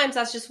 but sometimes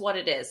that's just what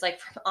it is.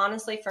 Like,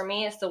 honestly, for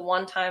me, it's the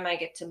one time I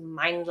get to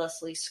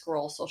mindlessly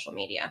scroll social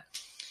media.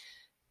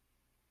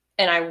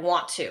 And I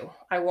want to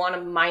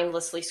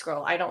mindlessly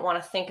scroll. I don't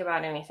want to think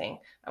about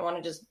anything. I want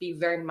to just be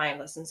very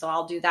mindless. And so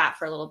I'll do that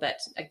for a little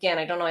bit. Again,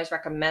 I don't always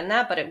recommend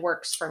that, but it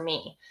works for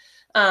me.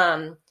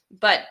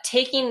 but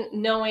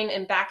knowing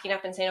and backing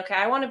up and saying, okay,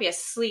 I want to be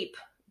asleep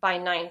by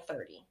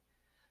 9:30.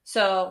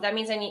 So that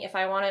means if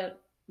I want to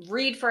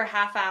read for a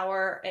half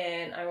hour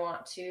and I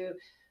want to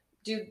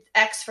do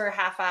X for a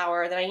half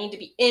hour, then I need to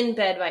be in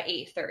bed by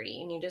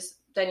 8:30. And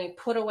then you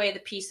put away the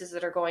pieces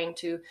that are going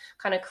to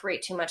kind of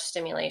create too much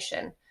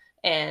stimulation.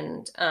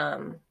 And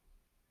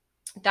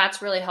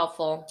that's really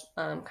helpful,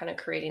 kind of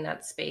creating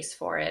that space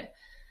for it.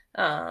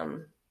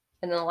 And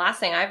then the last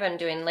thing I've been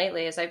doing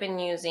lately is I've been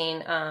using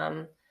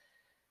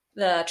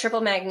the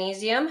triple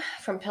magnesium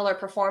from Pillar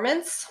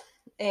Performance.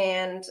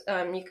 And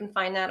you can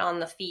find that on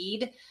the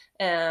feed.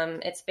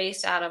 It's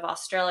based out of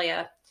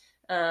Australia,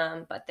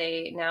 but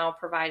they now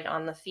provide it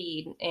on the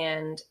feed.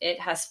 And it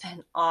has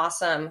been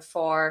awesome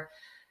for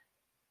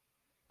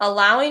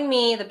allowing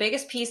me, the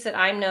biggest piece that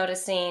I'm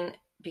noticing,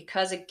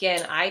 because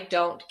again, I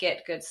don't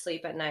get good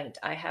sleep at night.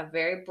 I have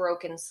very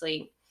broken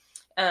sleep,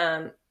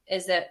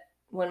 is that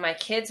when my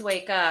kids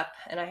wake up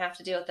and I have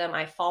to deal with them,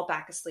 I fall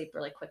back asleep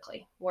really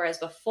quickly. Whereas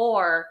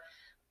before,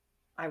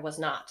 I was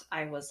not.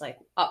 I was like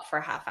up for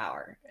a half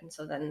hour. And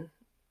so then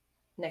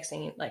next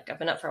thing, like I've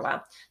been up for a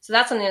while. So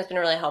that's something that's been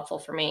really helpful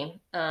for me,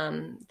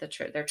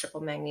 their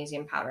triple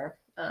magnesium powder.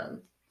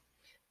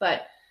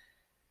 But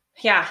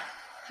yeah,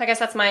 I guess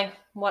that's some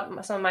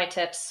of my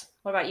tips.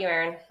 What about you,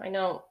 Erin? I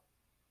know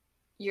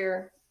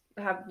you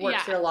have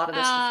worked through a lot of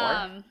this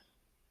before.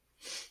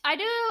 I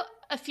do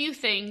a few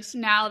things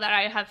now that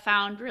I have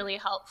found really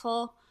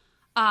helpful.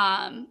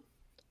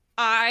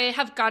 I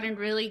have gotten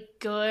really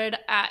good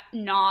at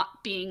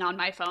not being on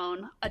my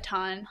phone a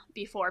ton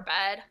before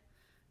bed.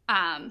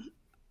 And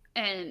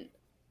it's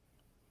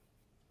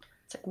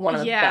like one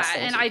of the best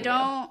things. And I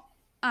don't,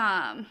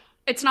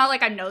 it's not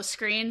like I'm no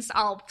screens.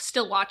 I'll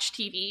still watch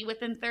TV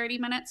within 30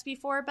 minutes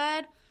before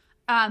bed.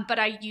 But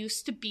I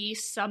used to be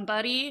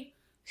somebody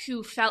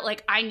who felt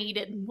like I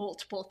needed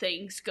multiple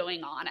things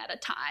going on at a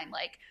time.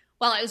 Like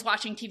while I was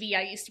watching TV,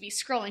 I used to be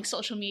scrolling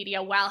social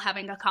media while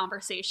having a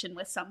conversation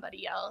with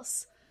somebody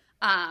else.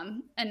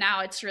 And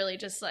now it's really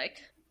just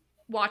like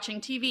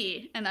watching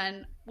TV. And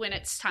then when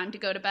it's time to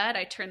go to bed,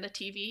 I turn the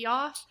TV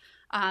off.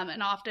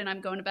 And often I'm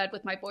going to bed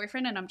with my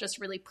boyfriend and I'm just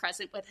really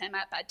present with him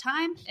at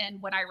bedtime.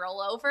 And when I roll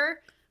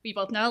over, we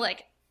both know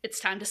like it's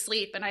time to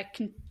sleep, and I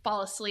can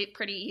fall asleep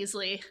pretty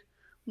easily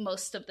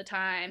most of the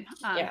time,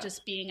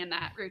 just being in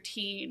that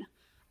routine.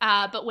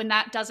 But when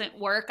that doesn't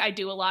work, I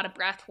do a lot of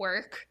breath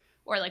work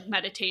or like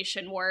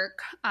meditation work.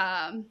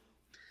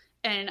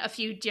 And a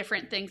few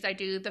different things I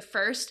do. The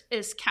first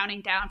is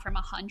counting down from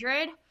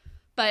 100,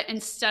 but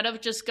instead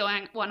of just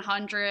going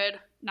 100,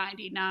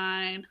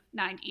 99,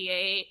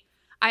 98,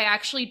 I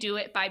actually do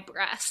it by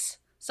breaths.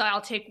 So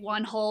I'll take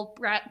one whole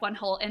breath, one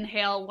whole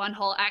inhale, one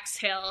whole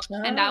exhale,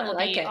 and that will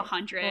be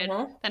 100.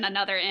 Mm-hmm. Then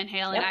another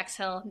inhale and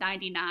exhale,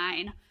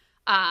 99.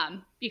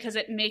 Because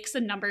it makes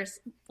the numbers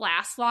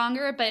last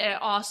longer, but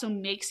it also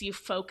makes you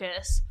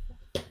focus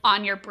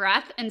on your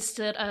breath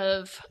instead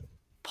of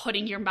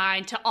putting your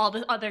mind to all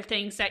the other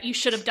things that you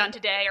should have done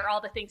today or all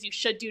the things you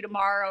should do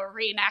tomorrow, or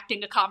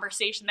reenacting a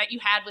conversation that you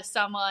had with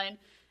someone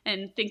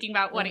and thinking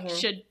about what it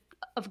should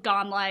have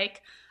gone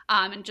like,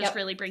 and just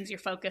really brings your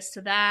focus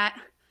to that.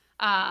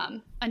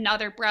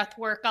 Another breath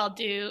work I'll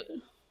do.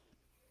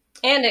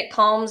 And it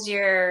calms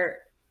your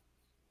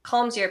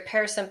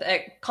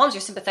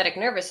sympathetic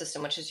nervous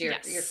system, which is your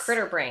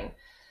critter brain.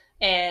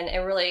 And it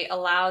really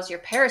allows your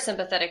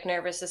parasympathetic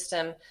nervous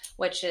system,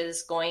 which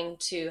is going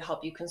to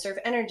help you conserve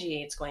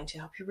energy. It's going to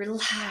help you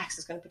relax.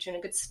 It's going to put you in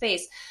a good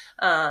space.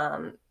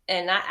 And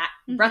that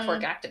breath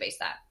work activates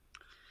that.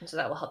 And so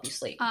that will help you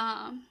sleep.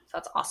 So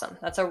that's awesome.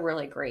 That's a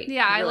really great,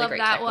 I love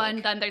that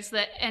one. Then there's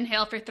the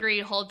inhale for 3,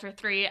 hold for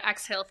 3,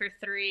 exhale for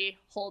 3,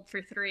 hold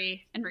for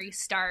 3, and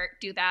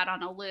restart. Do that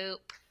on a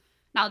loop.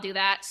 And I'll do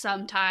that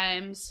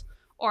sometimes.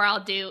 Or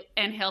I'll do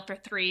inhale for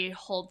 3,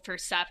 hold for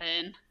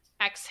 7,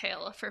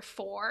 exhale for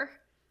 4,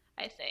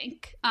 I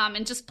think.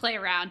 And just play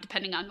around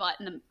depending on what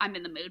I'm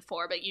in the mood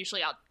for. But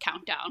usually I'll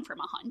count down from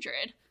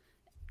 100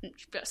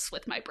 just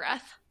with my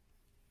breath.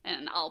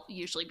 And I'll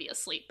usually be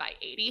asleep by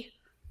 80.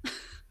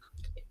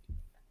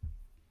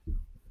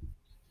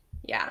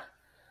 Yeah.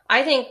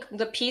 I think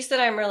the piece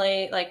that I'm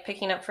really like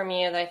picking up from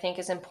you that I think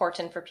is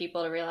important for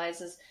people to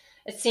realize is,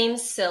 it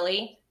seems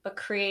silly, but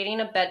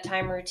creating a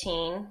bedtime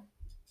routine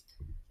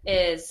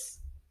is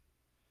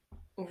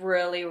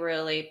really,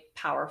 really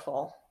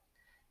powerful.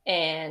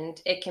 And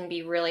it can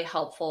be really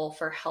helpful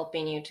for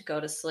helping you to go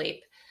to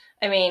sleep.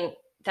 I mean,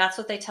 that's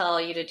what they tell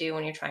you to do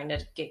when you're trying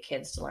to get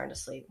kids to learn to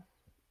sleep.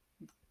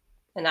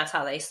 And that's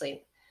how they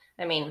sleep.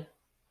 I mean,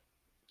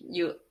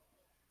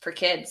 for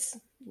kids,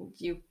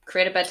 you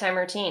create a bedtime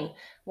routine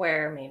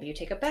where maybe you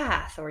take a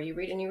bath, or you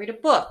read a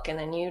book, and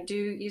then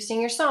you sing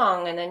your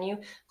song, and then you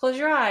close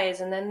your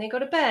eyes, and then they go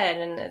to bed.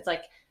 And it's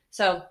like,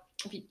 so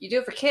if you do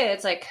it for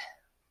kids, like,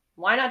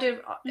 why not do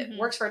it? It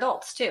works for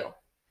adults too,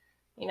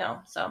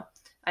 so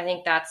I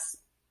think that's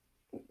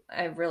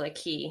a really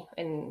key.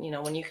 And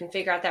when you can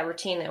figure out that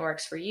routine that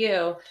works for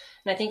you,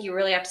 and I think you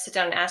really have to sit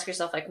down and ask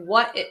yourself, like,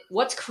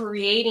 what's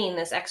creating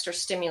this extra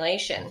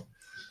stimulation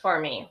for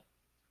me?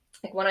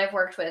 like when I've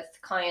worked with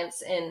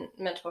clients in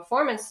mental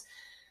performance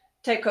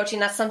type coaching,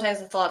 that's sometimes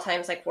it's a lot of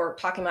times like we're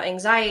talking about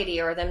anxiety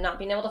or them not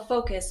being able to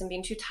focus and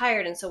being too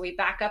tired. And so we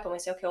back up and we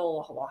say, okay,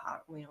 well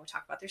how, we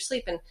talk about their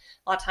sleep. And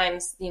a lot of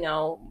times,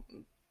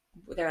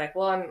 they're like,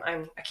 well,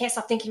 I can't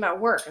stop thinking about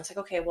work. And it's like,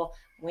 okay, well,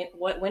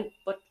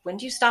 when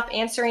do you stop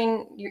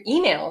answering your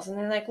emails? And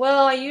they're like,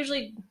 well, I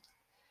usually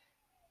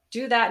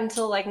do that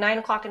until like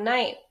 9:00 at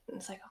night. And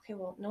it's like, okay,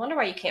 well, no wonder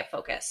why you can't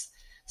focus.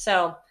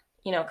 So,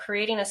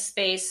 creating a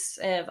space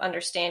of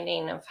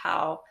understanding of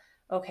how,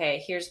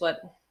 okay, here's what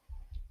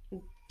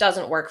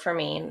doesn't work for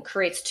me and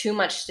creates too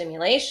much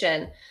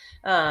stimulation,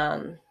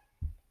 then,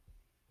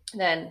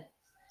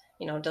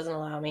 doesn't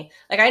allow me.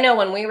 Like, I know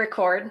when we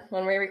record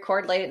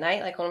late at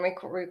night, like when we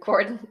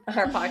record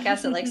our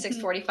podcast at like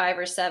 6:45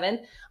 or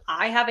 7,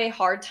 I have a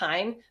hard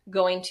time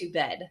going to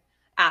bed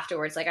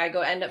afterwards. Like, I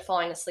end up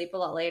falling asleep a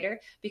lot later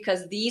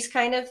because these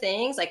kind of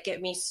things like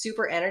get me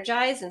super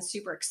energized and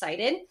super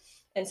excited.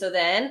 And so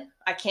then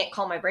I can't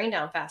calm my brain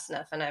down fast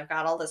enough. And I've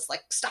got all this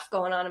like stuff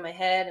going on in my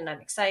head and I'm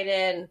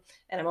excited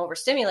and I'm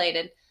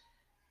overstimulated.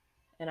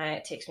 And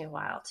it takes me a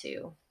while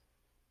to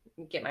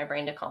get my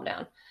brain to calm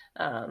down.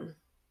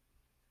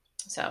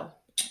 So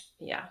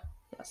yeah,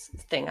 that's the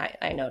thing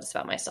I noticed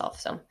about myself.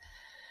 So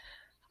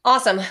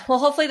awesome. Well,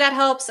 hopefully that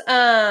helps.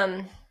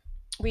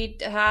 We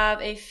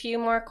have a few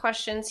more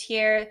questions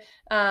here.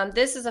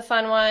 This is a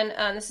fun one.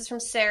 This is from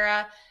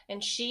Sarah,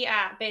 and she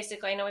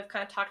basically, I know we've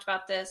kind of talked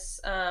about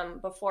this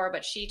before,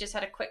 but she just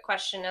had a quick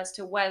question as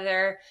to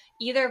whether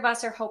either of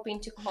us are hoping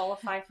to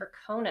qualify for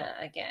Kona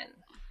again.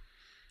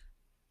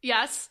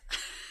 Yes.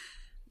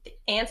 The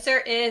answer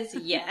is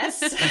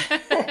yes.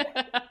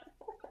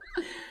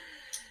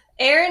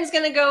 Erin's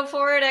going to go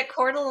for it at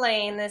Coeur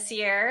d'Alene this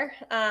year.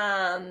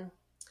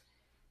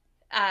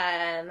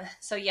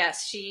 So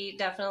yes, Erin's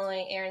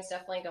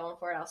definitely going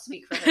for it. I'll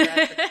speak for her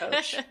as her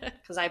coach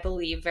because I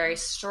believe very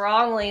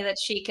strongly that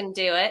she can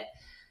do it.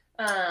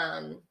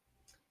 And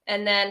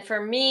then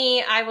for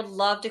me, I would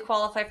love to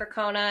qualify for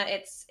Kona.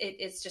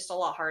 It's just a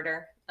lot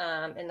harder.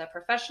 In the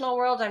professional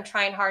world, I'm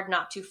trying hard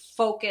not to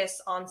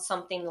focus on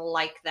something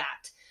like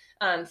that.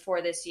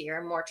 For this year,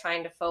 I'm more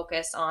trying to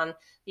focus on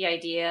the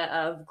idea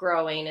of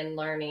growing and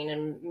learning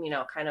and,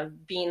 kind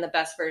of being the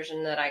best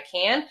version that I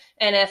can.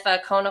 And if a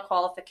Kona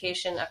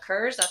qualification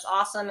occurs, that's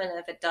awesome. And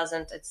if it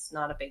doesn't, it's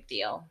not a big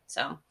deal.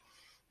 So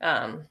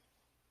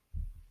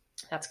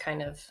that's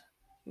kind of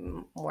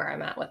where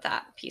I'm at with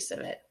that piece of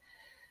it.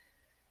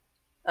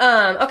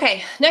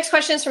 Okay. Next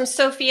question is from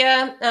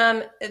Sophia.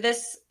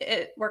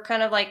 We're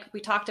kind of like,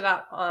 we talked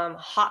about,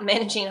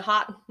 managing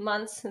hot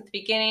months at the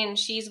beginning, and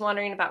she's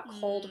wondering about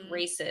cold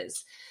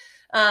races.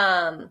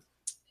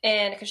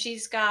 And cause she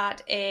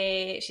said,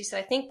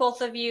 I think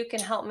both of you can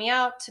help me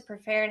out to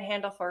prepare and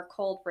handle for a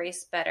cold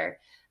race better.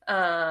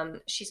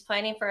 She's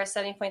planning for a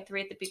 70.3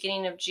 at the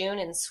beginning of June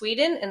in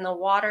Sweden, and the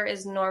water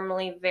is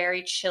normally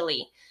very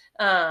chilly.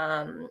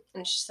 And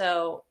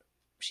so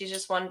she's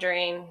just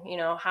wondering,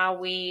 how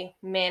we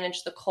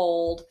manage the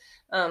cold,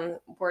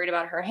 worried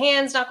about her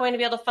hands not going to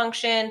be able to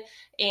function,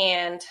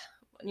 and,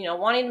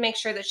 wanting to make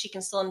sure that she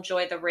can still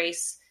enjoy the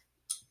race,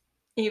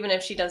 even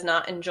if she does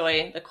not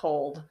enjoy the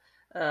cold.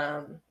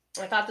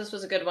 I thought this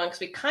was a good one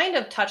because we kind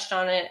of touched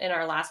on it in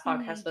our last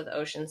podcast with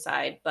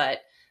Oceanside,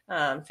 but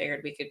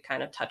figured we could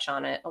kind of touch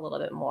on it a little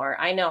bit more.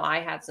 I know I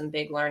had some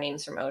big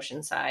learnings from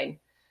Oceanside.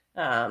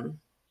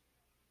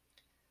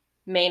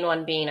 Main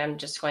one being I'm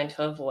just going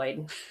to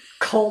avoid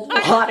cold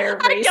water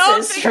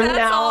races from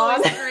now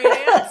on.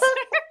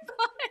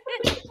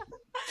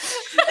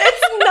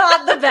 It's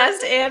not the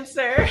best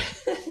answer.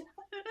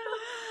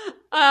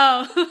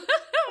 Oh.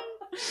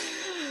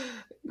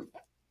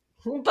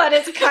 But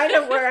it's kind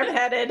of where I'm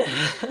headed.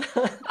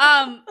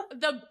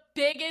 The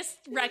biggest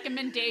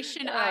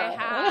recommendation I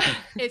have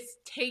is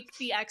take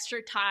the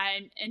extra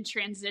time and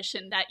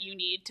transition that you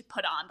need to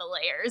put on the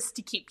layers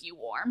to keep you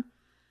warm.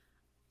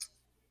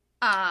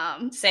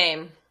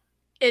 Same.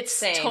 It's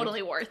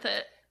totally worth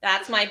it.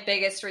 That's my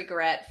biggest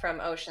regret from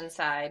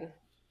Oceanside.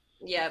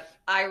 Yep.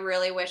 I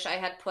really wish I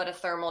had put a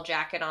thermal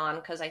jacket on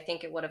because I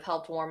think it would have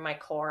helped warm my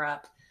core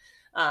up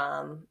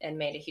and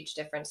made a huge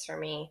difference for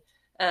me.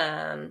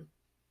 I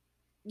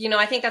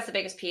think that's the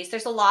biggest piece.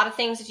 There's a lot of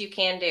things that you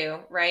can do,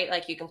 right?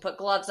 Like you can put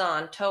gloves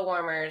on, toe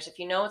warmers. If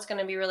you know it's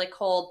going to be really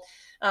cold,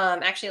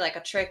 actually like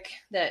a trick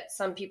that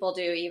some people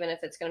do, even if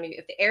if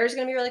the air is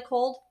going to be really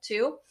cold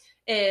too,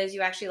 is you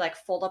actually like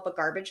fold up a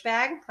garbage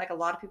bag. Like a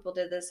lot of people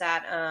did this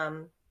at,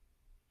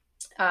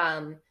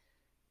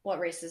 what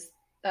races?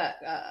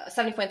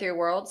 70.3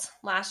 Worlds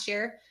last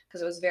year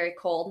because it was very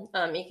cold.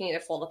 You can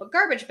either fold up a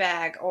garbage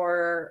bag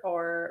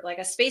or like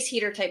a space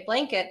heater type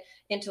blanket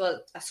into a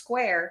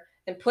square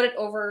and put it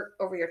over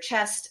your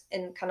chest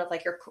and kind of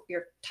like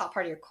your top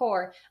part of your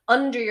core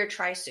under your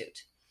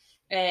tri-suit.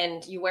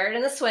 And you wear it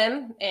in the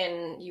swim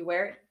and you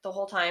wear it the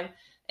whole time.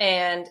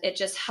 And it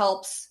just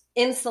helps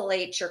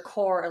insulate your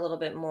core a little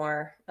bit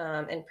more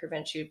and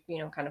prevent you,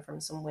 kind of from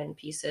some wind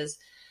pieces.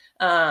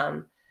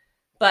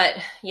 But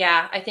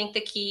yeah, I think the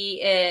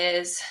key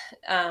is,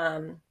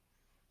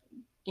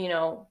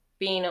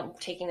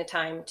 taking the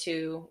time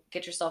to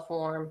get yourself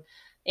warm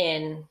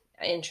in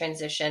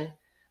transition.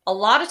 A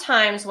lot of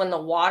times when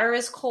the water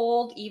is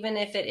cold, even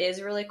if it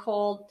is really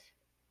cold,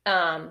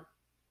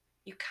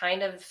 you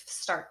kind of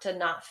start to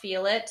not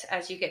feel it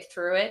as you get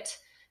through it.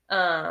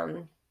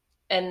 And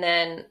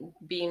then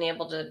being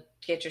able to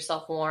get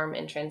yourself warm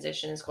in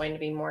transition is going to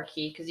be more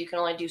key, because you can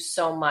only do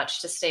so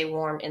much to stay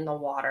warm in the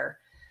water.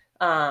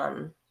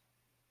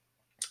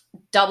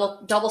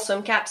 Double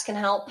swim caps can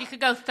help. You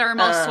could go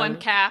thermal swim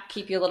cap.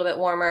 Keep you a little bit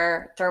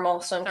warmer. Thermal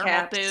swim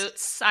caps. Thermal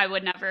boots. I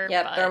would never.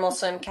 Yep, but thermal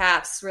swim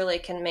caps really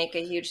can make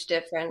a huge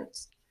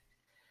difference.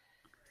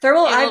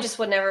 I just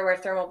would never wear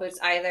thermal boots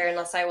either,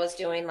 unless I was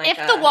doing like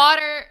the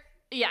water,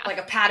 like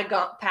a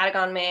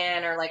Patagon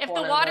man, or like if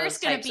the water's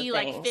going to be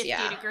like 50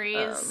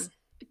 degrees,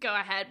 go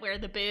ahead, wear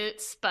the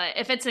boots. But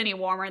if it's any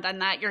warmer than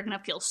that, you're going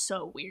to feel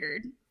so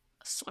weird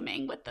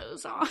swimming with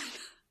those on.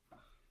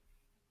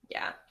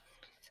 Yeah.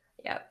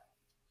 Yep.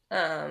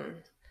 And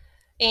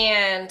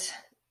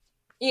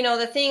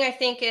the thing I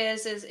think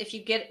is if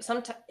you get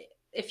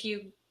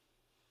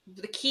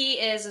the key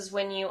is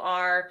when you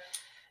are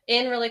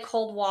in really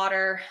cold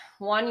water,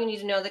 one, you need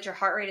to know that your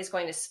heart rate is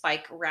going to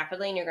spike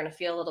rapidly and you're going to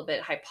feel a little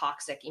bit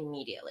hypoxic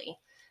immediately.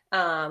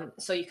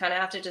 So you kind of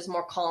have to just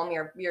more calm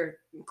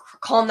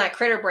calm that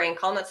critter brain,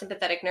 calm that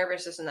sympathetic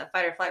nervous system, that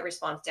fight or flight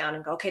response down,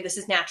 and go, okay, this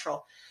is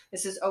natural.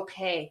 This is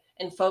okay.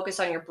 And focus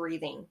on your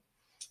breathing.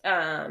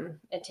 And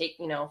take,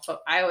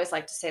 I always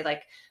like to say,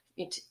 like,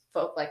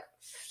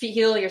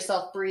 feel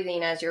yourself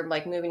breathing as you're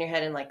like moving your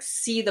head, and like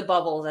see the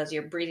bubbles as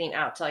you're breathing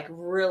out, to like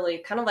really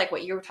kind of like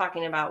what you were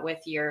talking about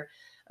with your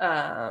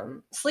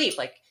sleep.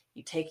 Like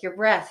you take your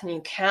breath and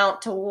you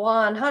count to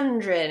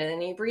 100 and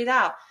then you breathe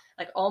out.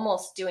 Like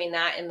almost doing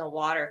that in the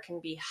water can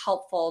be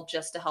helpful,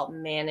 just to help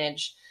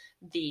manage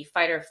the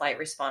fight or flight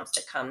response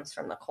that comes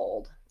from the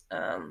cold.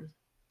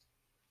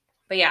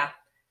 But yeah,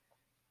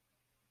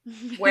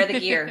 wear the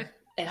gear.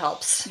 It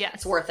helps. Yeah,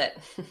 it's worth it.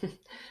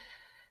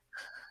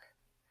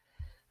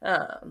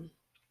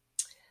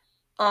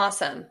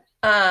 Awesome.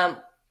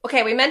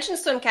 Okay, we mentioned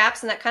swim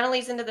caps, and that kind of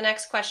leads into the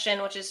next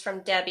question, which is from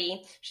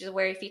Debbie. She's a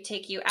Where Feet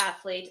Take You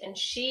athlete, and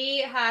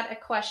she had a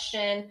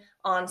question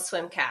on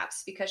swim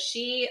caps, because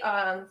she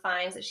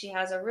finds that she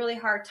has a really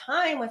hard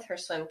time with her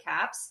swim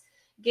caps,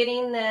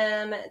 getting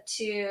them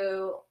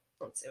to,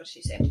 let's see what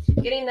she said,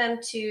 getting them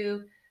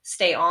to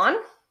stay on.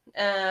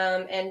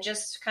 And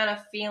just kind of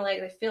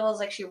it feels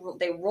like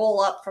they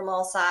roll up from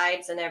all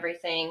sides and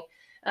everything.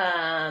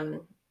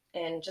 And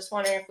just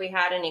wondering if we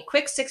had any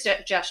quick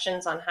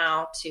suggestions on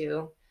how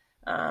to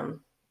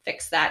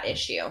fix that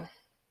issue.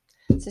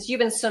 Since you've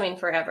been swimming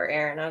forever,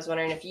 Erin, I was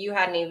wondering if you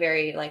had any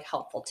very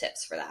helpful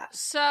tips for that.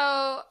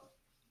 So,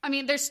 I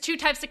mean, there's two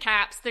types of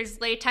caps.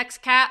 There's latex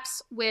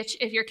caps, which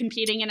if you're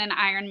competing in an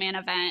Ironman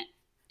event,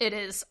 it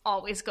is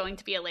always going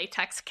to be a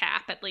latex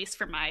cap, at least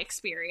from my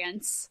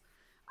experience.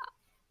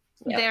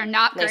 Yep. They're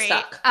not great. They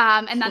suck.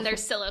 And then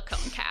there's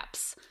silicone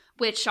caps,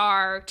 which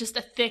are just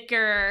a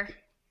thicker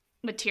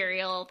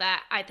material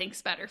that I think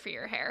is better for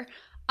your hair.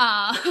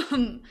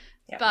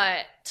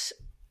 But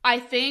I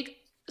think,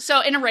 so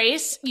in a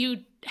race,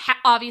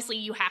 obviously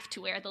you have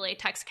to wear the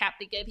latex cap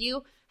they give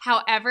you.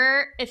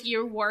 However, if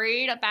you're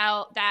worried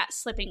about that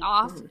slipping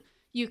off,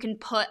 you can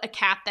put a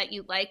cap that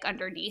you like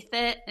underneath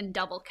it and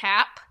double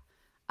cap.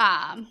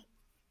 And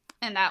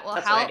that will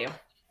help. What I do.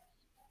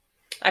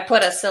 I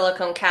put a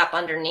silicone cap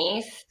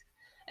underneath,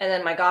 and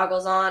then my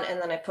goggles on, and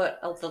then I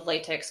put the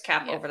latex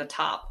cap over the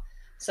top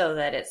so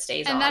that it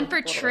stays on. And then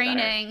for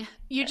training,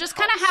 you just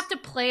kind of have to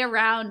play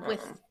around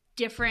with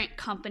different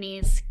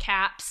companies'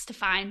 caps to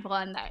find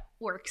one that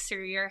works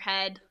through your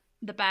head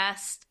the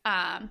best.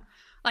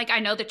 Like I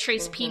know the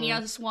Tres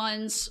Pinas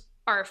ones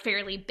are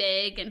fairly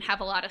big and have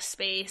a lot of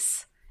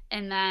space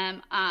in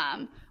them,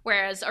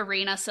 whereas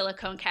Arena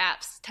silicone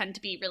caps tend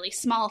to be really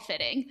small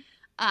fitting,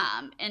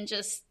 and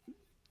just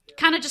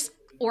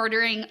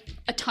ordering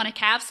a ton of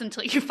caps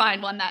until you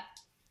find one that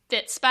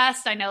fits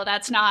best. I know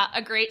that's not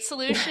a great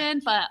solution,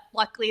 but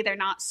luckily they're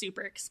not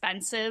super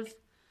expensive.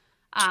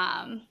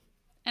 And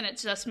it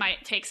just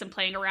might take some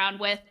playing around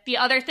with. The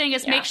other thing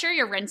is make sure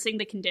you're rinsing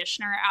the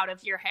conditioner out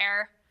of your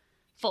hair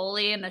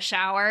fully in the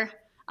shower.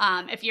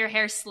 If your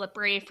hair's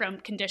slippery from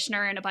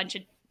conditioner and a bunch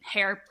of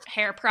hair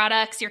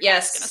products, your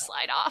cap's going to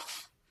slide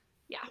off.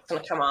 Yeah. It's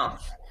going to come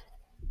off.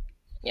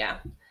 Yeah.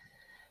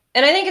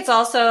 And I think it's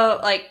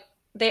also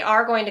they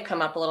are going to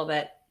come up a little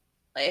bit.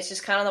 It's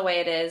just kind of the way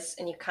it is,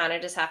 and you kind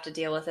of just have to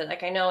deal with it.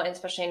 I know,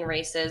 especially in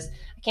races,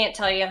 I can't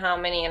tell you how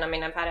many, and I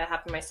mean, I've had it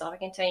happen myself. I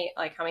can tell you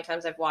how many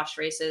times I've watched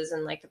races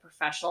and the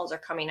professionals are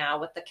coming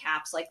out with the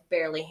caps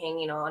barely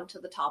hanging on to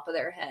the top of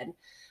their head.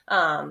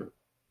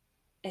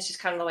 It's just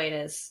kind of the way it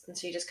is. And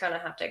so you just kind of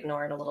have to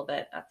ignore it a little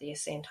bit at the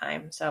same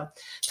time. So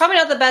probably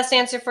not the best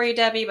answer for you,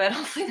 Debbie, but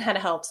hopefully that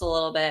helps a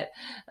little bit.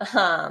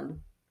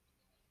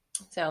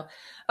 So,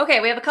 okay,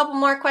 we have a couple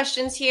more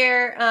questions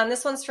here.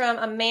 This one's from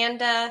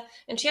Amanda,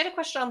 and she had a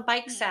question on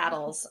bike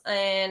saddles,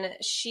 and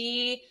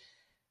she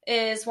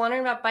is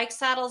wondering about bike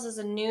saddles as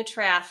a new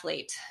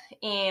triathlete.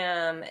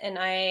 And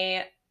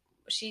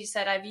she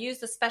said, I've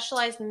used the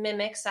Specialized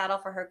Mimic saddle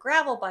for her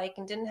gravel bike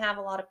and didn't have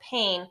a lot of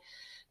pain.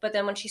 But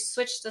then when she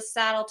switched the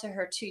saddle to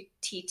her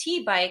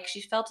TT bike,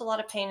 she felt a lot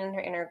of pain in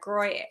her inner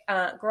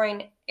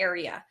groin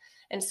area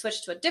and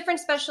switched to a different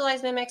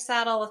Specialized Mimic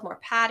saddle with more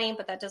padding,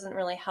 but that doesn't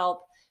really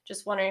help.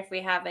 Just wondering if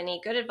we have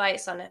any good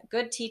advice on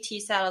good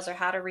TT saddles or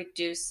how to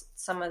reduce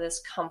some of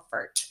this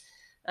comfort.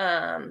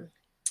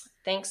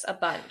 Thanks a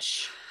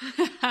bunch.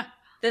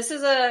 This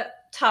is a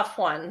tough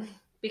one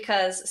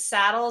because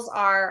saddles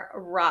are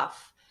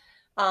rough.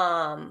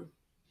 And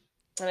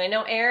I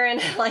know Erin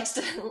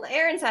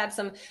Erin's had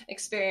some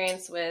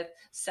experience with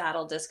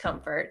saddle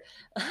discomfort.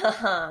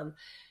 And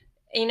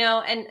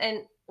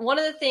one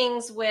of the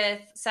things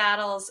with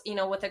saddles,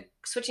 with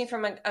switching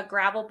from a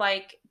gravel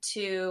bike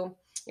to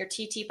your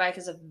TT bike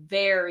is a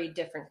very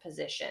different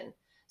position.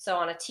 So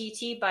on a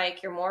TT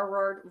bike, you're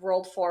more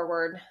rolled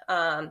forward,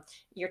 or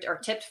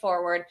tipped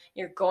forward.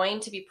 You're going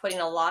to be putting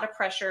a lot of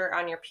pressure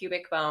on your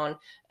pubic bone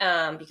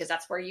because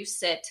that's where you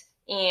sit.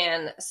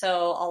 And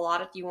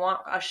so you want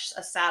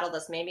a saddle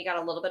that's maybe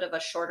got a little bit of a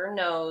shorter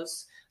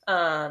nose,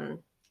 and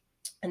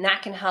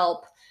that can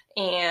help.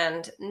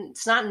 And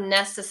it's not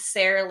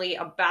necessarily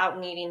about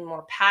needing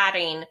more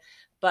padding,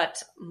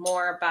 but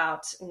more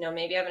about,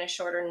 maybe having a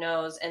shorter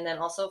nose, and then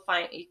also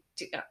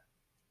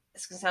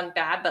it's going to sound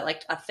bad, but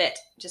like a fit,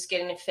 just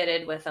getting it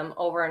fitted with them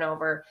over and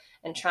over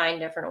and trying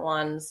different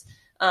ones.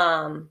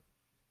 And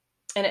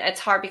it's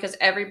hard because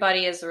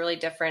everybody is really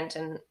different.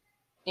 And,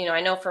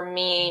 I know for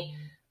me,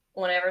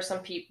 whenever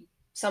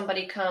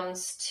somebody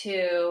comes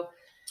to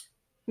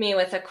me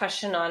with a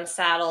question on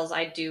saddles,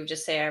 I do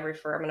just say I'm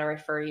going to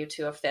refer you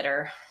to a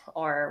fitter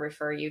or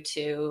refer you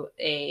to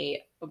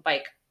a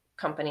bike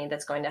company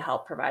that's going to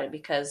help provide it,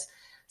 because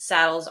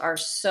saddles are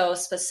so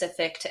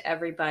specific to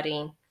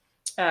everybody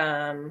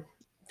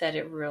that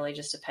it really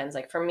just depends.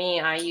 Like for me,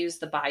 I use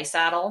the Bi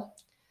saddle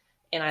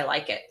and I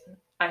like it.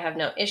 I have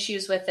no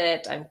issues with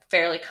it. I'm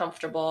fairly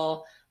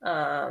comfortable.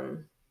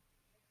 And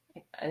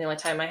the only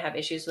time I have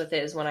issues with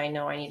it is when I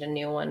know I need a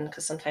new one,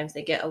 because sometimes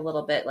they get a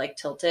little bit like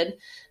tilted.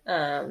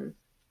 But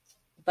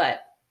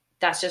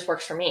that just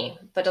works for me,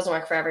 but doesn't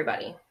work for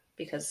everybody,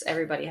 because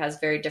everybody has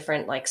very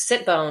different like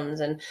sit bones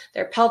and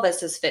their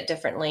pelvis is fit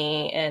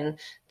differently and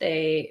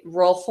they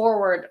roll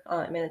forward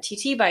in a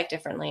TT bike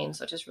differently. And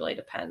so it just really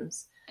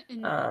depends.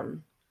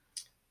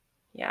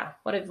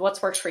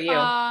 What's worked for you?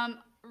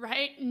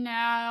 Right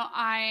now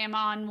I am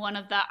on one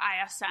of the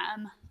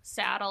ISM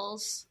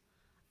saddles.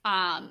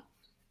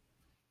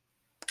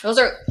 Those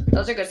are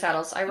good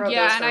saddles. I rode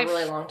those for a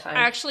really long time.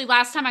 Actually,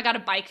 last time I got a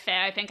bike fit,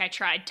 I think I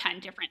tried 10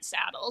 different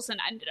saddles and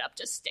I ended up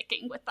just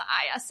sticking with the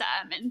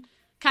ISM and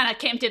kind of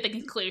came to the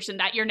conclusion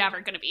that you're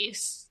never going to be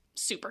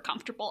super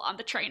comfortable on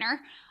the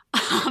trainer.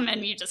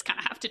 And you just kind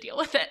of have to deal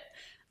with it.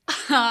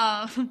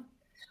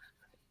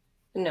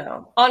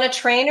 No. On a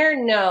trainer,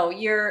 no.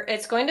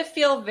 It's going to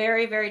feel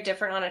very, very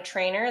different on a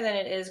trainer than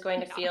it is going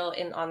to feel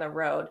on the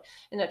road.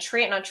 On a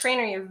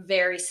trainer, you're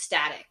very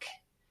static.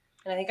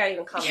 And I think I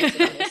even commented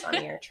on this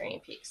on your Training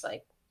Peaks.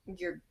 Like,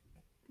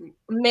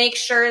 make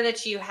sure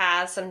that you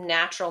have some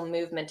natural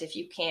movement if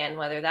you can,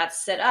 whether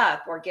that's sit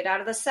up or get out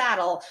of the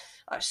saddle,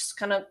 or just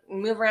kind of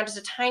move around just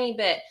a tiny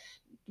bit.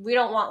 We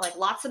don't want like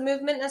lots of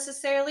movement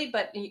necessarily,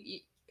 but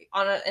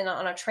on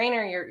a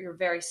trainer, you're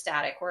very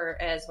static.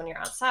 Whereas when you're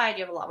outside,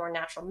 you have a lot more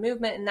natural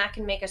movement, and that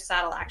can make a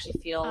saddle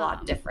actually feel a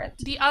lot different.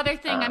 The other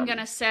thing I'm going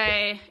to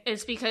say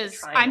is,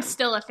 because I'm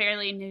still a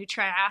fairly new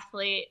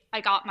triathlete,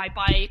 I got my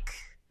bike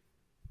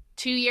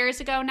 2 years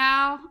ago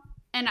now.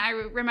 And I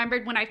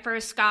remembered when I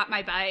first got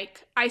my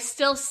bike, I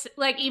still,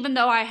 like, even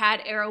though I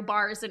had aero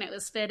bars and it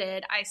was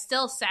fitted, I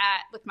still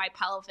sat with my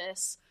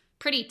pelvis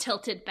pretty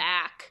tilted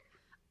back.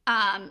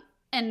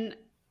 And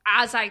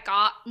as I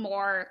got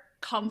more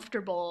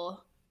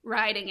comfortable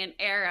riding an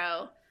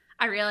aero,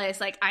 I realized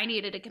like I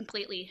needed a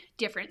completely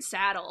different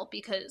saddle,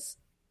 because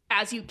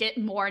as you get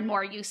more and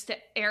more used to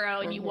aero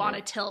and you want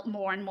to tilt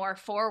more and more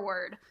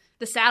forward,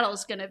 the saddle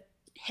is going to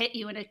hit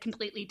you in a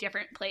completely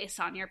different place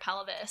on your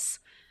pelvis.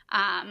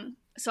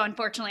 So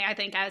unfortunately, I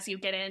think as you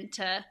get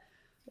into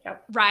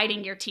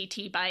riding your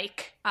TT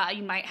bike,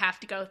 you might have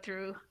to go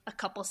through a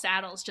couple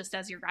saddles just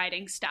as your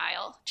riding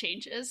style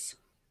changes.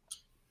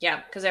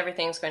 Yeah, because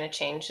everything's going to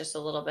change just a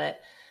little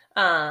bit.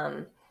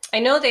 I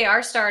know they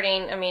are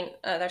starting. I mean,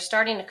 they're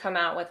starting to come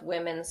out with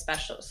women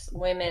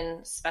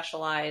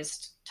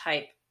specialized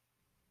type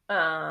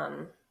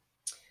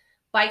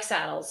bike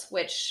saddles,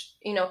 which,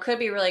 could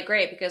be really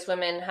great, because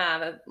women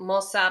have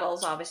most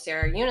saddles obviously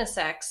are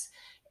unisex,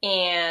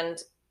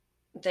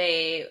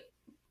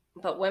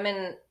 but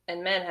women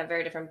and men have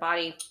very different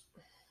body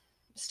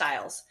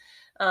styles.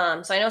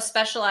 So I know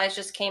Specialized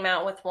just came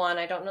out with one.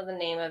 I don't know the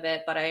name of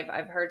it, but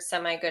I've heard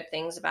semi good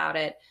things about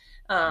it.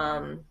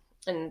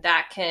 And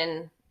that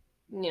can,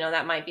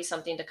 that might be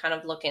something to kind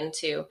of look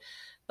into.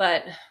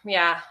 But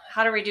yeah,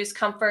 how to reduce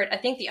comfort. I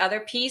think the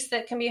other piece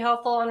that can be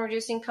helpful on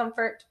reducing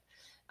comfort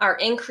or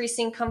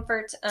increasing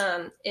comfort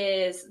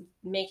is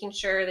making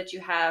sure that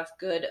you have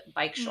good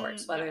bike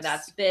shorts, whether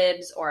that's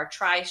bibs or a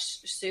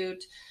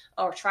tri-suit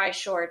or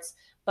tri-shorts.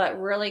 but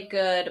really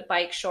good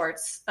bike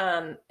shorts.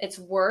 It's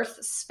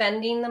worth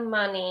spending the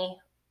money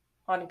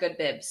on good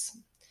bibs.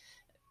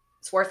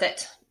 It's worth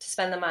it to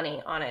spend the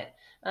money on it.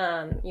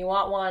 You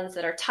want ones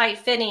that are tight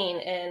fitting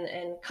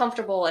and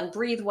comfortable and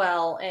breathe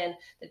well and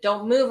that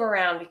don't move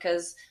around,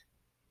 because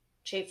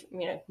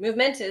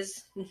movement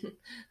is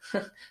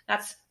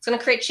it's going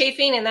to create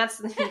chafing, and that's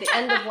the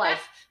end of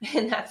life,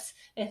 and that's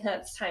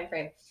time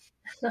frame.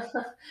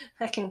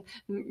 That can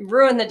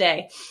ruin the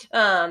day.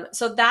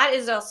 So that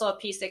is also a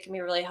piece that can be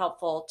really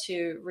helpful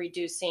to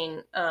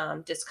reducing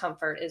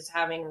discomfort, is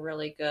having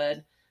really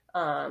good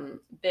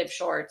bib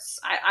shorts.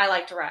 I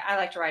like to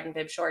ride in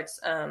bib shorts.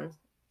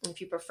 If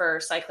you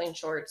prefer cycling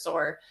shorts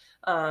or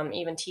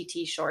even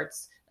TT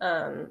shorts,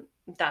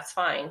 that's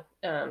fine.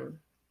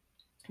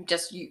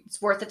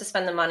 It's worth it to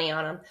spend the money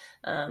on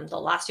them.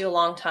 They'll last you a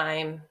long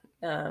time,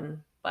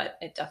 but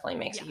it definitely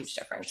makes a huge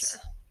difference.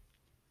 Sure.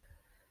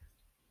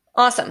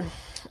 Awesome.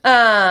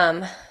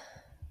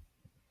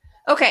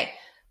 Okay.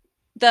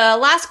 The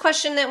last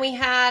question that we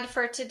had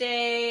for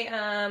today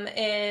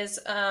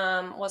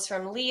was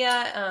from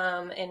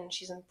Leah, and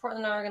she's in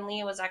Portland, Oregon.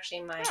 Leah was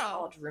actually my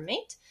college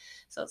roommate,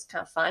 so it's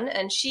kind of fun.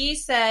 And she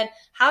said,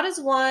 how does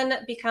one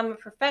become a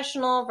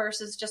professional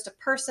versus just a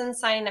person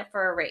signing up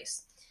for a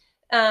race?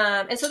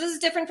 And so this is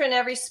different in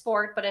every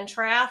sport, but in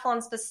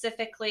triathlon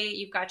specifically,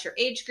 you've got your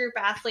age group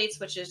athletes,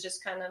 which is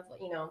just kind of,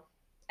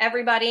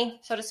 everybody,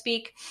 so to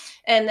speak.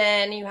 And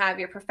then you have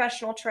your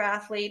professional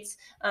triathletes,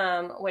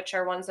 which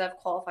are ones that have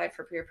qualified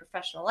for your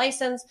professional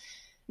license.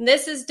 And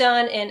this is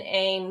done in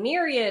a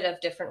myriad of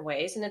different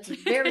ways, and it's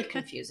very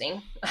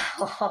confusing.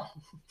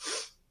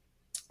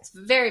 It's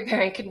very,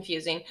 very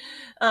confusing.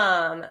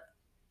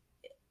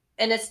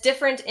 And it's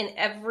different in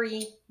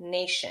every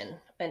nation,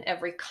 in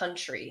every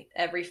country.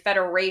 Every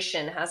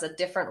federation has a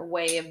different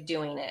way of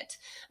doing it.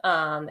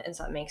 And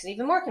so it makes it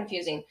even more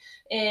confusing.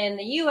 In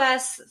the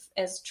U.S.,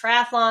 as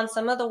triathlon,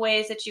 some of the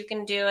ways that you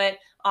can do it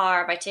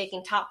are by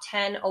taking top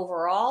 10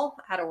 overall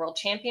at a world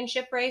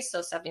championship race,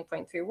 so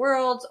 70.3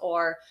 worlds,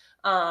 or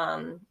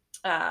Kona.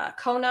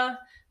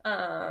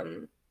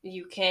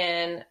 You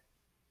can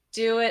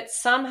do it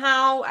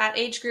somehow at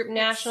age group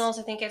nationals.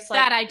 I think it's like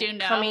that I do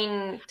know.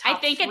 Coming top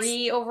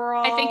three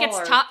overall. I think it's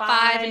top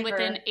 5 and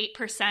within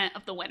 8%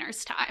 of the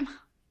winner's time.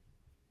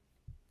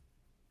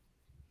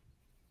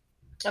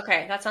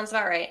 Okay, that sounds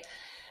about right.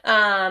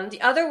 The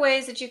other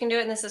ways that you can do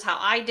it, and this is how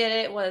I did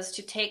it, was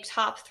to take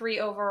top 3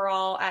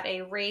 overall at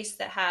a race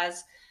that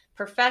has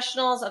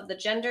professionals of the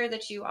gender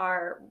that you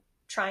are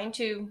trying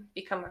to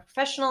become a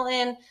professional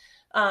in,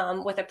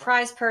 with a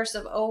prize purse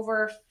of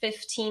over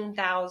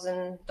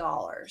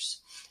 $15,000.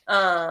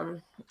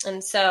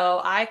 And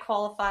so I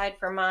qualified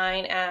for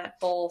mine at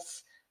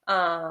both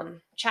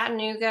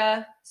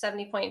Chattanooga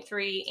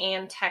 70.3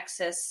 and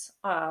Texas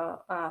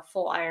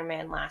full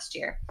Ironman last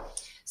year.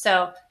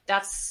 So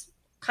that's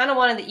kind of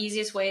one of the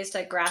easiest ways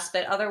to grasp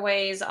it. Other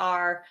ways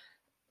are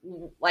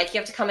like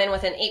you have to come in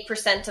within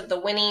 8% of the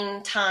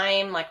winning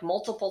time, like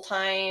multiple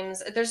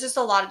times. There's just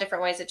a lot of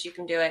different ways that you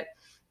can do it.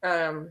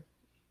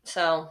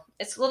 So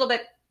it's a little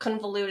bit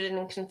convoluted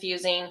and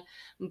confusing,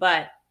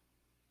 and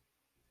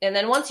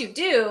then once you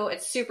do,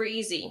 it's super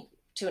easy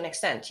to an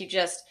extent. You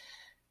just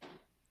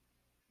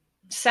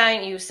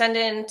send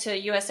in to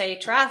USA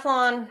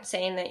Triathlon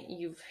saying that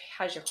you've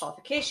had your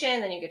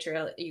qualification, then you get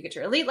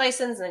your elite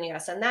license, and then you got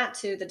to send that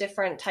to the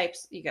different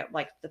types. You get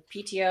like the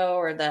PTO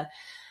or the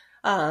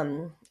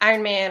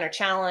Ironman or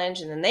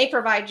Challenge, and then they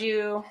provide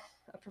you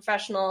a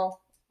professional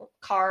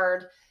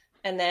card,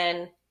 and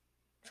then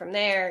from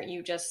there,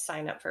 you just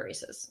sign up for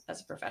races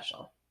as a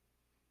professional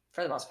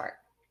for the most part.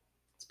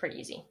 It's pretty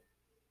easy,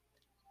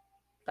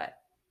 but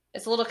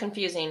it's a little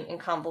confusing and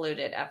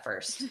convoluted at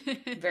first.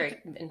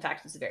 In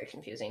fact, it's very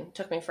confusing. It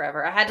took me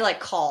forever. I had to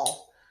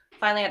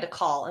finally had to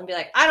call and be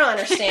like, I don't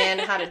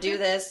understand how to do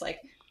this. Like,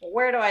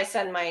 where do I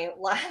send my,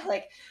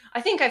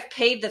 I think I've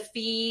paid the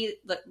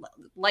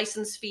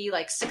license fee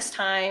 6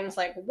 times.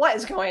 Like, what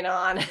is going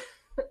on?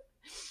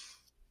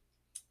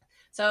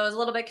 So it was a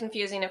little bit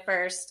confusing at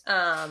first.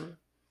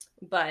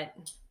 But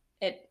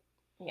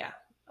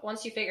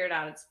once you figure it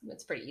out,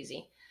 it's pretty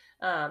easy.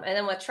 And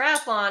then with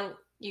triathlon,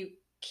 you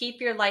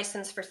keep your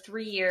license for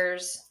 3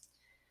 years,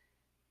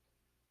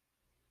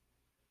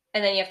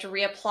 and then you have to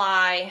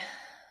reapply.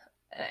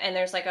 And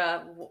there's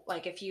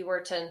if you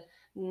were to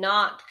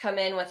not come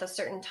in with a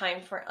certain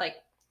time for, if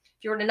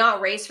you were to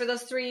not race for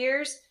those 3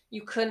 years,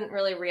 you couldn't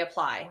really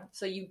reapply.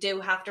 So you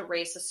do have to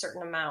race a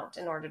certain amount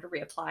in order to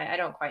reapply. I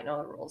don't quite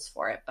know the rules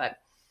for it, but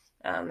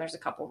there's a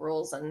couple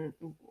rules on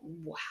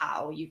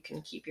how you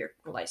can keep your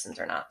license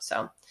or not.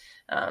 So,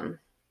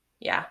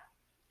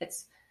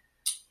 it's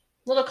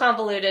a little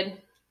convoluted,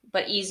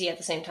 but easy at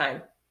the same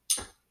time.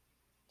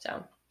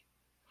 So,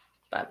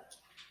 but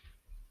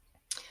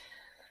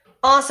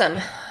awesome.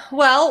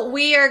 Well,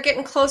 we are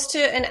getting close to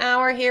an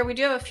hour here. We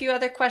do have a few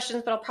other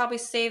questions, but I'll probably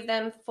save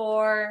them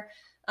for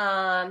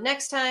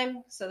next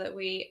time so that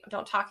we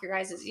don't talk your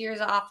guys'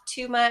 ears off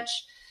too much.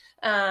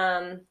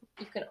 You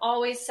can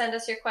always send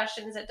us your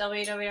questions at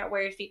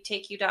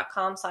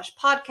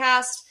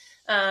www.whereyourfeetttakeyou.com/podcast,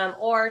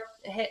 or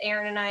hit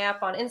Erin and I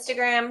up on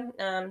Instagram.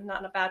 Not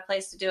in a bad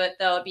place to do it,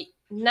 though. It'd be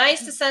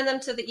nice to send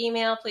them to the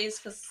email, please,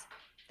 because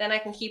then I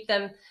can keep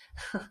them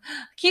a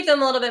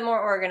little bit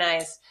more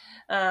organized.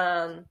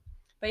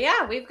 But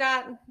yeah, we've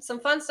got some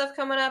fun stuff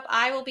coming up.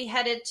 I will be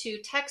headed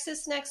to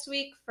Texas next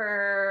week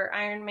for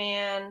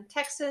Ironman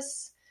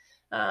Texas.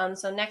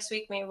 So next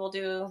week maybe we'll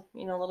do, a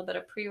little bit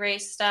of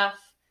pre-race stuff.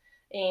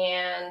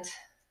 And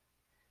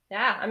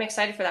yeah, I'm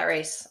excited for that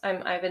race.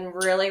 I've been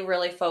really,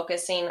 really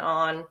focusing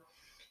on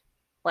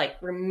like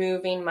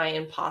removing my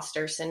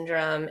imposter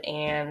syndrome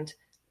and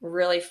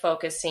really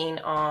focusing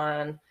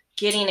on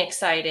getting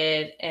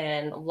excited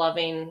and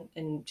loving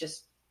and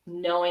just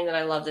knowing that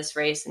I love this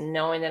race and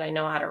knowing that I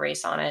know how to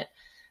race on it.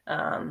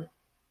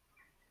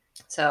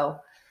 So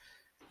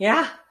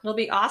yeah, it'll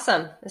be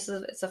awesome. It's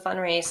a fun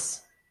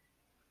race,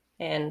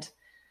 and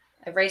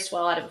I've raced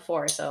well at it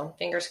before, so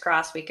fingers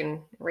crossed we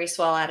can race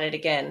well at it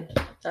again.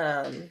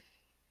 And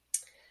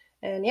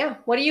yeah,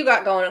 what do you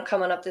got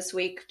coming up this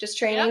week? Just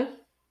training? Yep.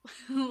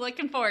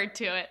 Looking forward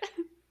to it.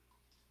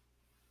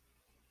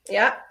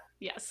 Yeah.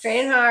 Yes.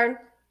 Training hard.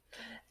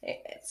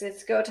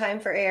 It's go time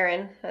for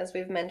Erin, as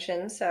we've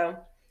mentioned, so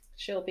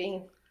she'll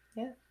be,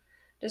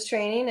 just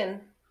training,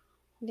 and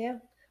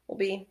we'll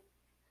be.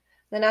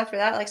 Then after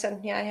that, like I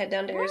said, I head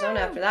down to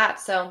Arizona after that,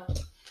 so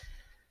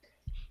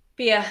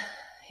be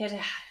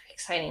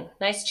exciting.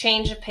 Nice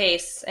change of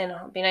pace, and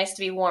it'll be nice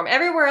to be warm.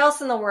 Everywhere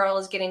else in the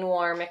world is getting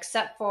warm,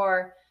 except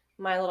for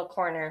my little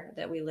corner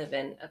that we live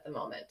in at the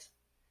moment.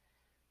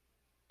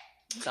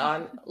 So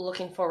I'm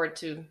looking forward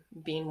to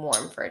being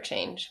warm for a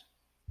change.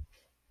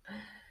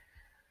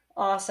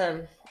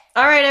 Awesome.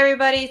 All right,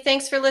 everybody.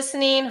 Thanks for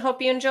listening.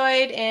 Hope you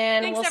enjoyed,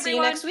 and we'll see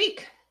you next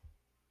week.